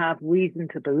you have reason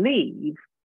to believe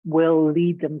will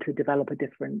lead them to develop a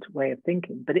different way of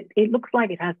thinking. But it looks like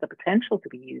it has the potential to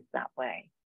be used that way.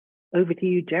 Over to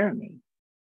you, Jeremy.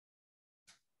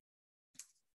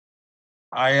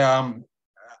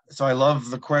 So I love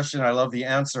the question. I love the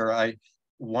answer.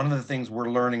 One of the things we're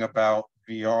learning about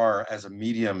VR as a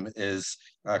medium is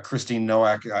Christine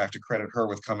Nowak. I have to credit her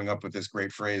with coming up with this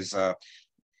great phrase.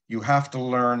 You have to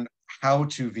learn how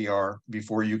to VR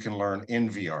before you can learn in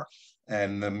VR.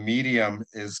 And the medium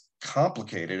is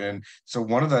complicated. And so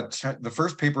one of the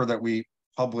first paper that we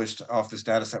published off this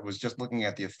data set was just looking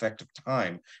at the effect of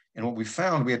time. And what we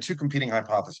found, we had two competing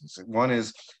hypotheses. One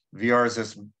is VR is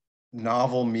this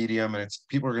novel medium, and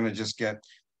people are going to just get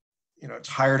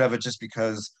tired of it just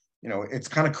because it's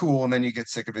kind of cool, and then you get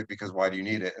sick of it because why do you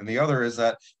need it? And the other is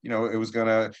that it was going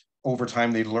to, over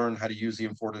time, they'd learn how to use the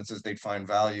affordances, they'd find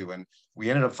value. And we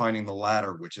ended up finding the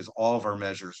latter, which is all of our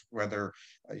measures, whether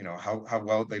how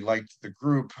well they liked the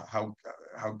group, how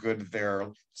good their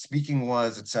speaking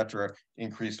was, etc.,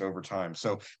 increased over time.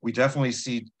 So we definitely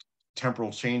see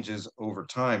temporal changes over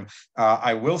time.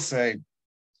 I will say,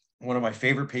 one of my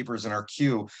favorite papers in our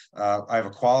queue, I have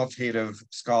a qualitative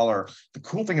scholar. The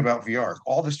cool thing about VR,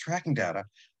 all this tracking data,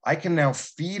 I can now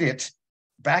feed it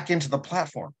back into the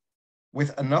platform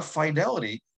with enough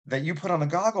fidelity that you put on the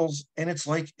goggles and it's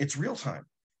like it's real time.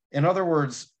 In other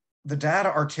words, the data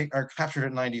are captured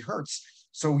at 90 hertz.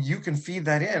 So you can feed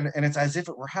that in and it's as if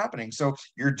it were happening. So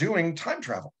you're doing time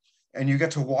travel and you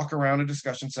get to walk around a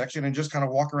discussion section and just kind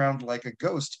of walk around like a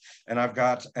ghost. And I've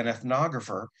got an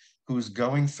ethnographer who's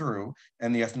going through,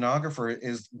 and the ethnographer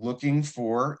is looking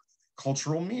for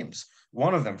cultural memes.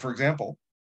 One of them, for example,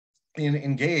 in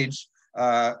Engage,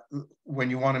 when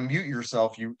you want to mute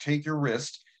yourself, you take your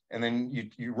wrist and then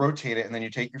you rotate it, and then you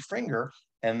take your finger,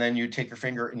 and then you take your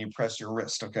finger and you press your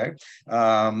wrist, okay?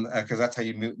 Because that's how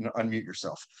you mute and unmute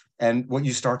yourself. And what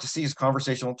you start to see is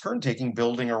conversational turn-taking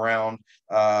building around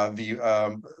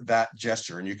that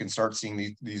gesture, and you can start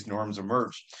seeing these norms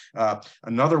emerge.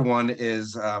 Another one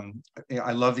is, I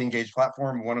love the Engage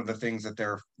platform. One of the things that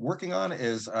they're working on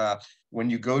is when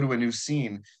you go to a new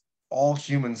scene, all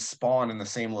humans spawn in the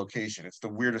same location. It's the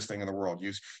weirdest thing in the world.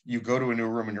 You go to a new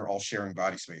room and you're all sharing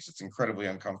body space. It's incredibly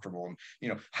uncomfortable.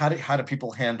 And how do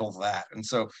people handle that? And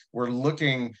so we're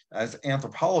looking as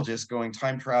anthropologists, going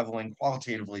time traveling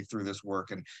qualitatively through this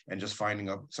work and just finding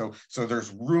out. So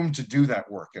there's room to do that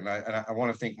work. And I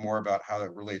want to think more about how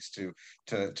that relates to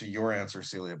your answer,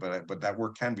 Celia. But that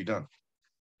work can be done.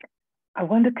 I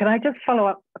wonder, can I just follow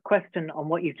up a question on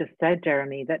what you just said,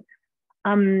 Jeremy? That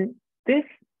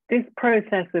this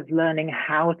process of learning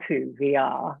how to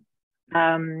VR,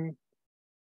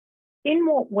 in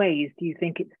what ways do you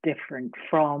think it's different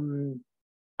from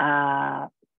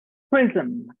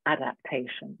prism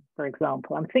adaptation, for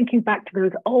example? I'm thinking back to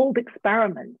those old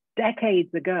experiments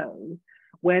decades ago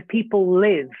where people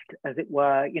lived, as it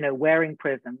were, wearing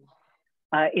prisms,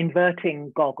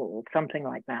 inverting goggles, something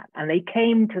like that. And they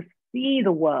came to see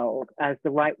the world as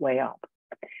the right way up.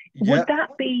 Yeah.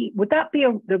 Would that be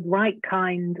the right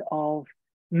kind of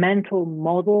mental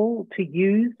model to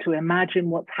use to imagine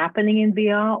what's happening in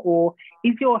VR? Or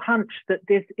is your hunch that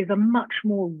this is a much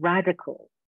more radical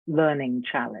learning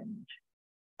challenge?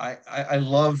 I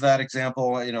love that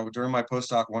example. During my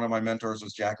postdoc, one of my mentors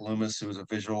was Jack Loomis, who was a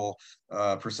visual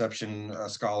perception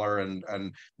scholar,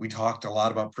 and we talked a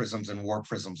lot about prisms and wore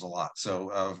prisms a lot.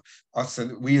 So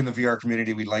we in the VR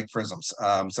community, we like prisms.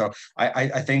 So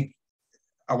I think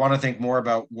I want to think more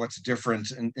about what's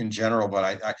different in general,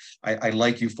 but I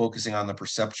like you focusing on the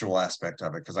perceptual aspect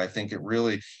of it, because I think it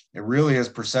really is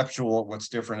perceptual what's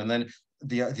different. And then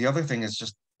the other thing is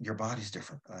just your body's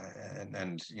different,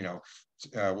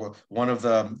 one of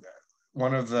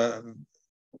the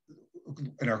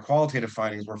in our qualitative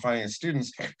findings, we're finding as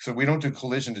students, so we don't do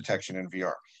collision detection in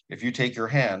VR. If you take your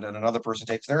hand and another person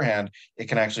takes their hand, it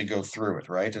can actually go through it,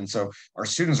 right? And so our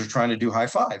students are trying to do high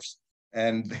fives,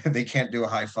 and they can't do a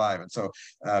high five. And so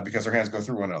because their hands go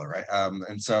through one another, right?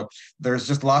 And so there's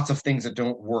just lots of things that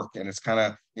don't work. And it's kind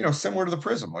of, similar to the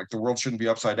prism, like the world shouldn't be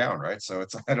upside down, right? So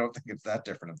I don't think it's that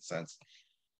different in a sense.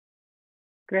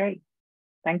 Great,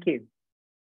 thank you.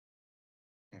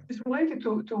 It's related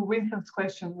to Vincent's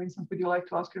question. Vincent, would you like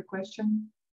to ask your question?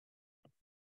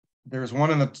 There's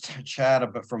one in the chat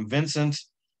from Vincent.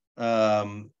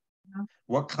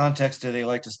 What context do they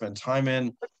like to spend time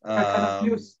in? Kind of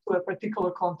used to a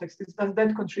particular context. Does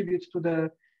that contribute to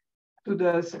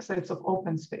the success of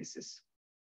open spaces?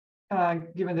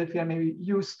 Given that we are maybe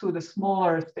used to the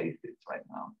smaller spaces right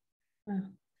now.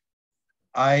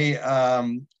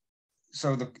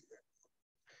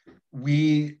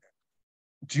 We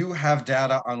do have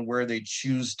data on where they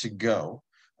choose to go.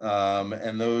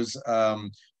 And those, I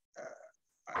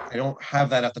don't have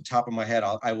that at the top of my head.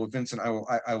 I will, Vincent,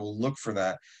 I will look for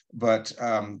that. But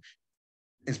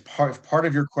is part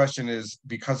of your question is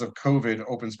because of COVID,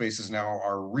 open spaces now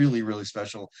are really, really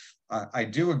special. I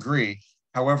do agree.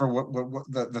 However, what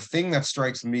the thing that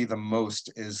strikes me the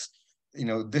most is,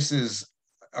 this is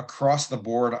across the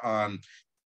board on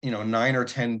 9 or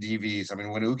 10 DVs. I mean,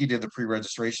 when Ugi did the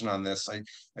pre-registration on this, I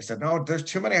said, no, there's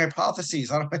too many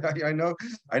hypotheses. I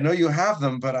know you have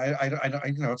them, but I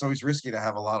it's always risky to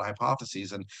have a lot of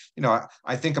hypotheses. And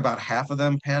I think about half of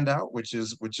them panned out, which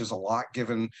is a lot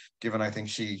given I think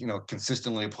she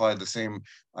consistently applied the same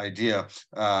idea.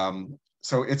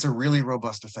 So it's a really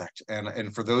robust effect.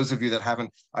 And for those of you that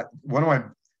haven't,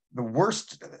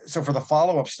 so for the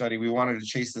follow-up study, we wanted to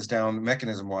chase this down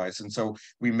mechanism-wise. And so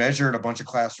we measured a bunch of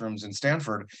classrooms in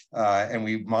Stanford, and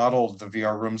we modeled the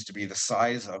VR rooms to be the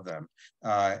size of them.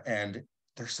 And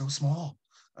they're so small.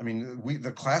 I mean,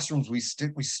 the classrooms we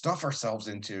stuff ourselves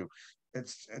into,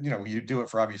 it's, you do it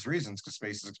for obvious reasons because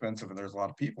space is expensive and there's a lot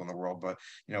of people in the world. But,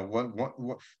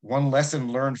 one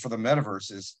lesson learned for the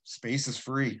metaverse is space is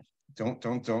free.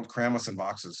 Don't cram us in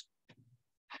boxes.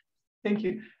 Thank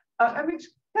you. Which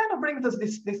kind of brings us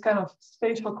this kind of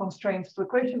spatial constraints to a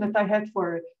question that I had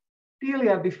for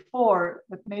Celia before,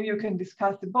 but maybe you can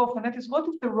discuss it both. And that is, what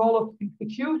is the role of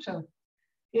institutions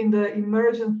in the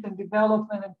emergence and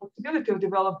development and possibility of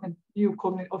development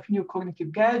of new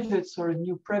cognitive gadgets or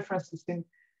new preferences in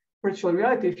virtual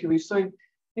reality, if you wish? So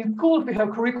in schools, we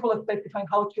have curricula specifying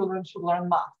how children should learn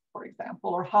math, for example,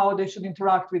 or how they should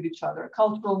interact with each other,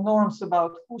 cultural norms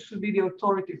about who should be the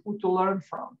authority, who to learn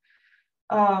from.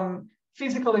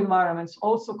 Physical environments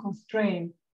also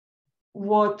constrain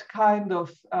what kind of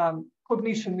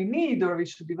cognition we need or we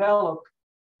should develop.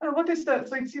 What is that?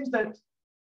 So it seems that,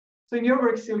 so in your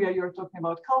work, Celia, you're talking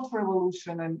about cultural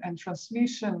evolution and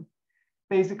transmission,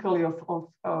 basically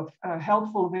of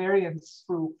helpful variants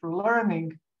through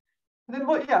learning. And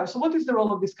then so what is the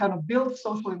role of this kind of built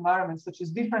social environments, such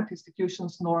as different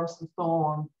institutions, norms, and so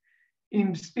on,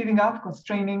 in speeding up,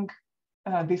 constraining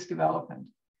this development?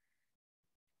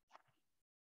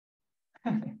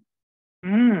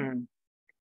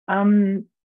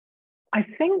 I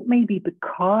think maybe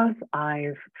because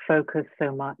I've focused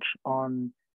so much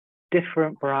on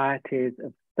different varieties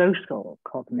of social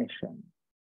cognition,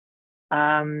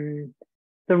 the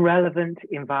relevant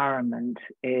environment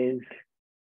is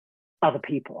other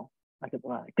people, as it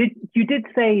were. You did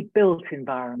say built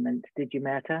environment, did you,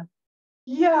 Meta?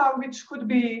 Yeah, which could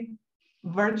be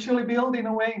virtually built in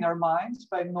a way in our minds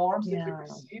by norms that we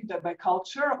perceive, that by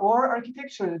culture, or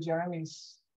architecture that Jeremy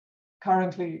is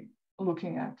currently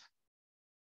looking at.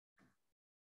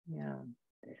 Yeah.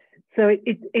 So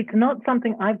it's not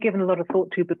something I've given a lot of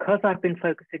thought to because I've been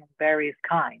focusing on various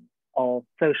kinds of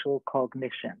social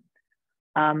cognition.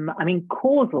 I mean,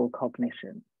 causal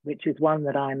cognition, which is one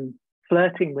that I'm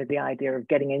flirting with the idea of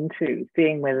getting into,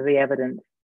 seeing whether the evidence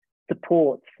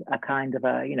supports a kind of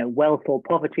wealth or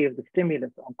poverty of the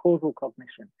stimulus on causal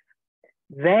cognition.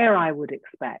 There I would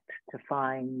expect to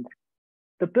find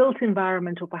the built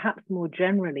environment, or perhaps more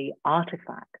generally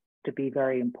artifacts, to be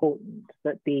very important,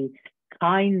 that the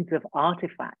kinds of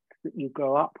artifacts that you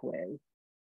grow up with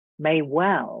may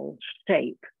well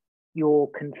shape your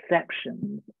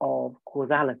conceptions of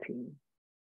causality.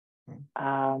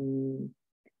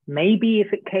 Maybe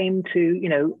if it came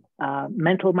to,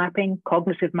 mental mapping,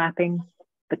 cognitive mapping,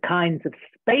 the kinds of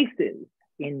spaces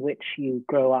in which you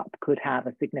grow up could have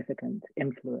a significant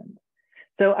influence.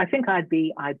 So I think I'd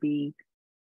be,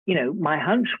 my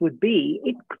hunch would be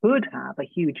it could have a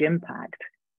huge impact,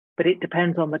 but it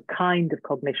depends on the kind of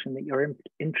cognition that you're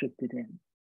interested in.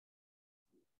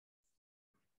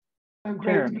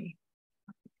 Jeremy.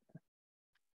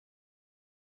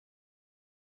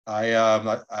 I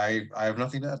have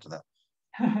nothing to add to that.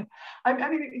 I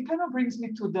mean, it kind of brings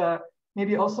me to the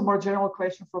maybe also more general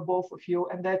question for both of you,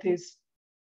 and that is,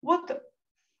 let's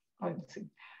see,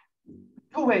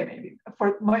 two-way maybe,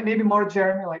 for maybe more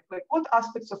Jeremy, like what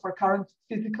aspects of our current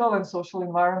physical and social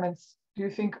environments do you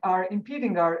think are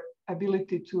impeding our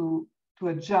ability to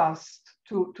adjust,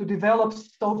 to develop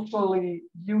socially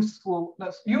useful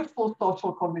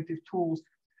social cognitive tools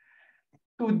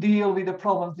to deal with the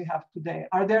problems we have today?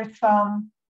 Are there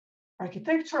some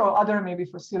architecture or other, maybe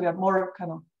for Celia, more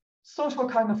kind of social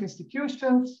kind of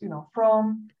institutions,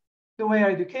 from the way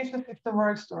our education system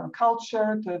works to our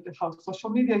culture, to how social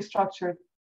media is structured,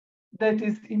 that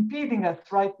is impeding us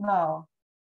right now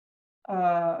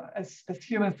as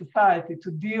human society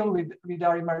to deal with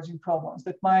our emerging problems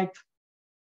that might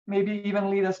maybe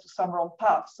even lead us to some wrong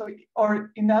path. So,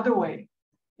 or in another way,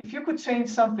 if you could change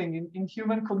something in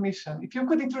human cognition, if you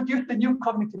could introduce the new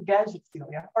cognitive gadget,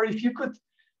 Celia, or if you could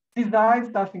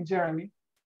design something, Jeremy,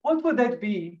 what would that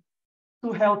be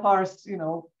to help us,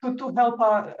 to help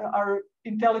our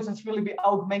intelligence really be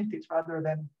augmented rather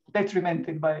than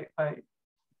detrimented by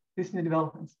these new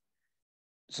developments?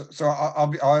 So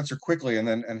I'll answer quickly and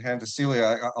then hand to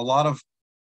Celia. A lot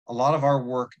of our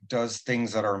work does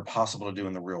things that are impossible to do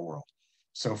in the real world.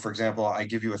 So for example, I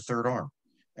give you a third arm.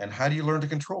 And how do you learn to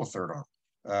control a third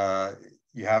arm?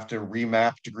 You have to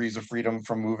remap degrees of freedom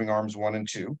from moving arms 1 and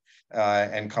 2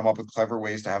 and come up with clever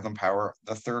ways to have them power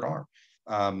the third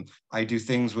arm. I do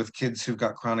things with kids who've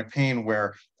got chronic pain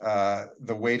where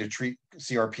the way to treat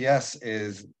CRPS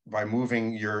is by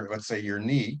moving let's say your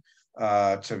knee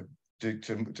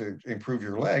to improve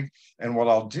your leg. And what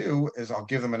I'll do is I'll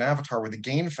give them an avatar with a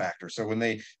gain factor. So when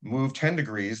they move 10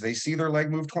 degrees, they see their leg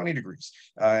move 20 degrees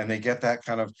and they get that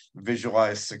kind of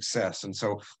visualized success. And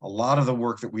so a lot of the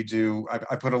work that we do,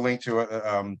 I put a link to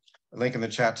a link in the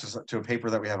chat to a paper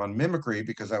that we have on mimicry,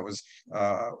 because that was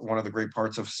one of the great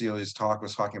parts of Celia's talk,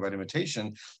 was talking about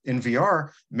imitation. In VR,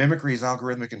 mimicry is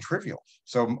algorithmic and trivial.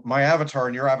 So my avatar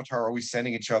and your avatar are always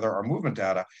sending each other our movement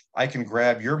data. I can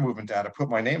grab your movement data, put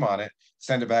my name on it,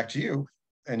 send it back to you,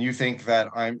 and you think that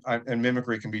and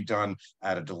mimicry can be done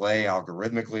at a delay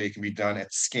algorithmically. It can be done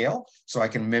at scale. So I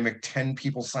can mimic 10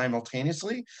 people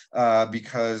simultaneously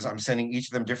because I'm sending each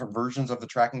of them different versions of the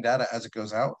tracking data as it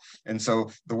goes out. And so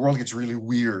the world gets really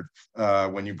weird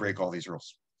when you break all these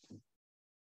rules.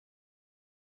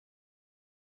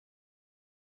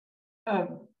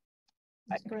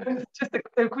 Just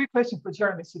a quick question for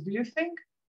Jeremy. So do you think,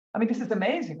 I mean, this is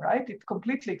amazing, right? It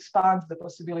completely expands the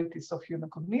possibilities of human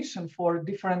cognition for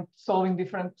solving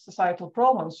different societal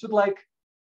problems. Should like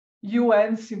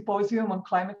UN symposium on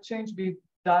climate change be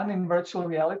done in virtual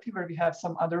reality where we have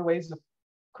some other ways of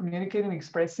communicating,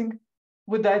 expressing?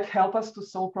 Would that help us to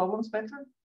solve problems better?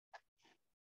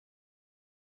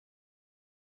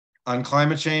 On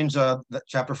climate change,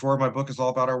 chapter 4 of my book is all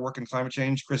about our work in climate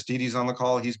change. Chris Didi's on the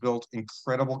call. He's built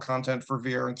incredible content for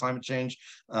VR and climate change.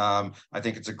 I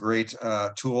think it's a great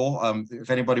tool. If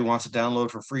anybody wants to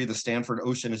download for free, the Stanford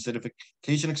Ocean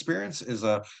Acidification Experience is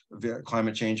a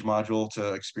climate change module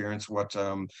to experience what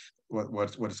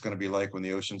it's going to be like when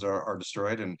the oceans are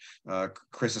destroyed. And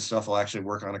Chris's stuff will actually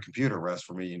work on a computer, whereas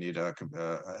for me, you need a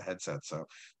headset. So,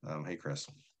 hey, Chris.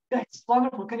 That's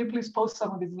wonderful. Can you please post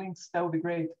some of these links? That would be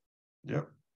great. Yep.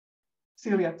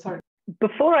 Celia, sorry.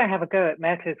 Before I have a go at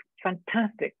Meta's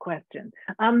fantastic question,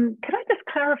 can I just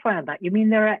clarify on that? You mean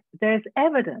there's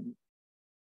evidence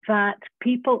that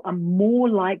people are more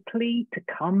likely to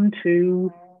come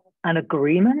to an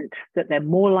agreement, that they're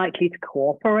more likely to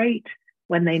cooperate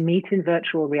when they meet in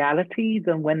virtual reality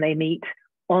than when they meet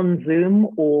on Zoom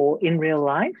or in real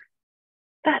life?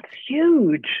 That's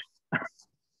huge.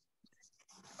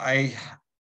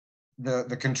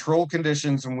 The control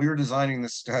conditions, when we were designing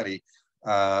this study,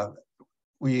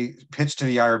 we pitched to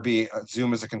the IRB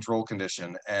Zoom as a control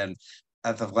condition, and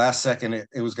at the last second,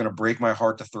 it was going to break my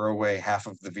heart to throw away half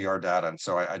of the VR data, and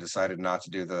so I decided not to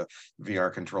do the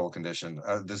VR control condition,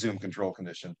 the Zoom control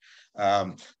condition.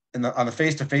 On the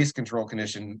face-to-face control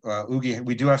condition, Ugi,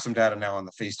 we do have some data now on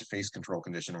the face-to-face control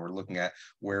condition, and we're looking at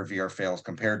where VR fails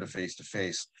compared to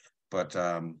face-to-face. But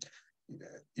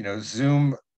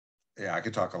Zoom. Yeah, I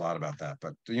could talk a lot about that,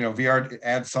 but VR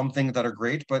adds some things that are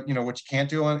great, but what you can't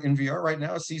do in VR right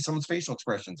now is see someone's facial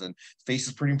expressions, and face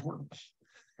is pretty important.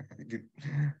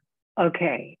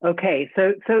 Okay.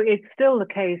 So it's still the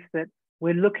case that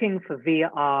we're looking for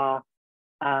VR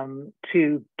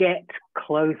to get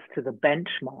close to the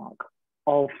benchmark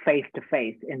of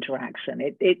face-to-face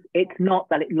interaction. It's not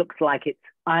that it looks like it's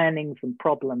ironing some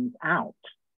problems out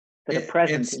that are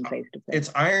present in face-to-face.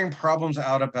 It's ironing problems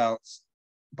out about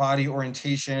body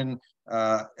orientation,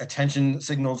 attention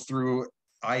signaled through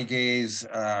eye gaze,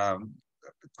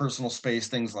 personal space,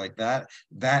 things like that.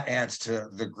 That adds to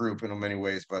the group in many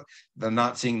ways, but the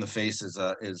not seeing the face is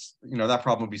that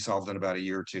problem will be solved in about a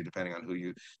year or two, depending on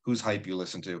whose hype you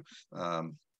listen to.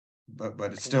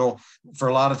 But it's still, for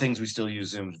a lot of things, we still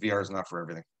use Zoom. VR is not for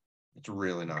everything. It's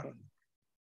really not.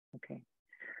 Okay.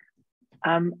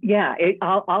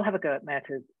 I'll have a go at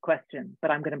Meta's question,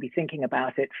 but I'm going to be thinking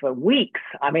about it for weeks.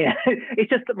 I mean, it's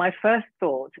just that my first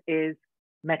thought is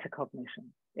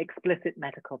metacognition, explicit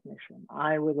metacognition.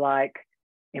 I would like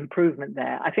improvement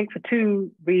there. I think for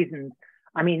two reasons.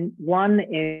 I mean, one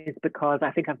is because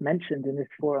I think I've mentioned in this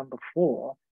forum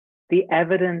before, the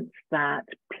evidence that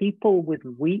people with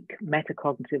weak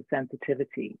metacognitive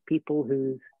sensitivity, people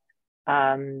whose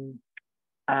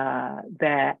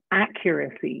their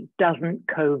accuracy doesn't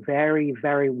co-vary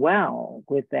very well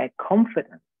with their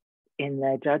confidence in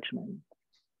their judgment.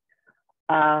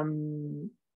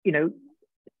 You know,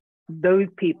 those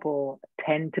people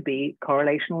tend to be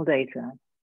correlational data,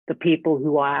 the people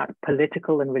who are at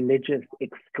political and religious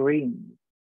extremes.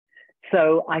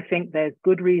 So I think there's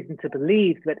good reason to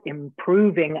believe that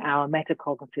improving our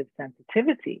metacognitive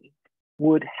sensitivity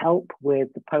would help with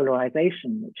the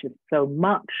polarization, which is so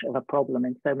much of a problem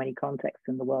in so many contexts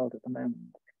in the world at the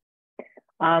moment.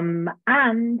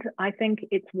 And I think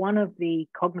it's one of the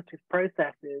cognitive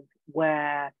processes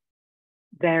where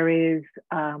there is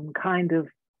kind of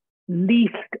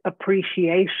least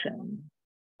appreciation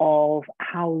of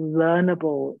how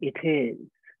learnable it is.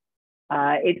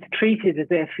 It's treated as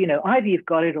if, you know, either you've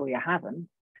got it or you haven't.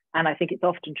 And I think it's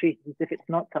often treated as if it's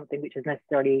not something which is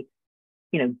necessarily,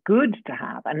 you know, good to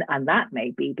have. And that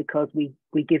may be because we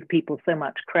give people so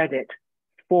much credit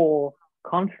for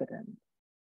confidence.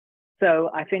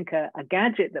 So I think a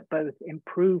gadget that both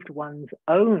improved one's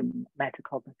own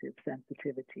metacognitive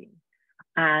sensitivity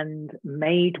and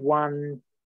made one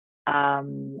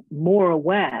more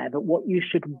aware that what you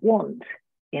should want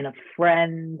in a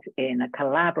friend, in a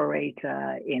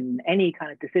collaborator, in any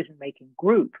kind of decision-making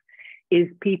group is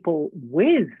people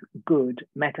with good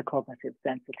metacognitive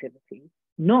sensitivity,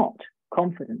 not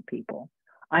confident people.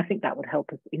 I think that would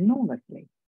help us enormously.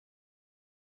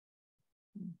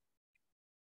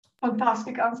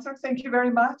 Fantastic answer. Thank you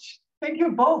very much. Thank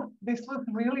you both. This was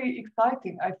really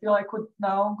exciting. I feel I could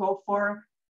now go for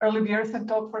early beers and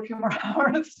talk for a few more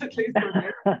hours at least.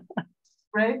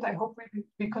 Great. I hope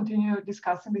we continue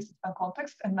discussing this in some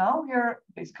context. And now we are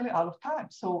basically out of time.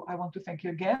 So I want to thank you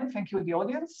again. Thank you, the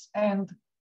audience. And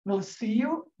we'll see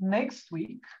you next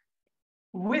week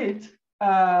with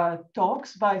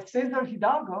talks by Cesar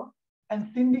Hidalgo and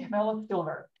Cindy Hmelov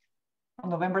Silver on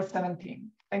November 17th.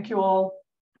 Thank you all.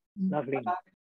 Lovely. Bye-bye.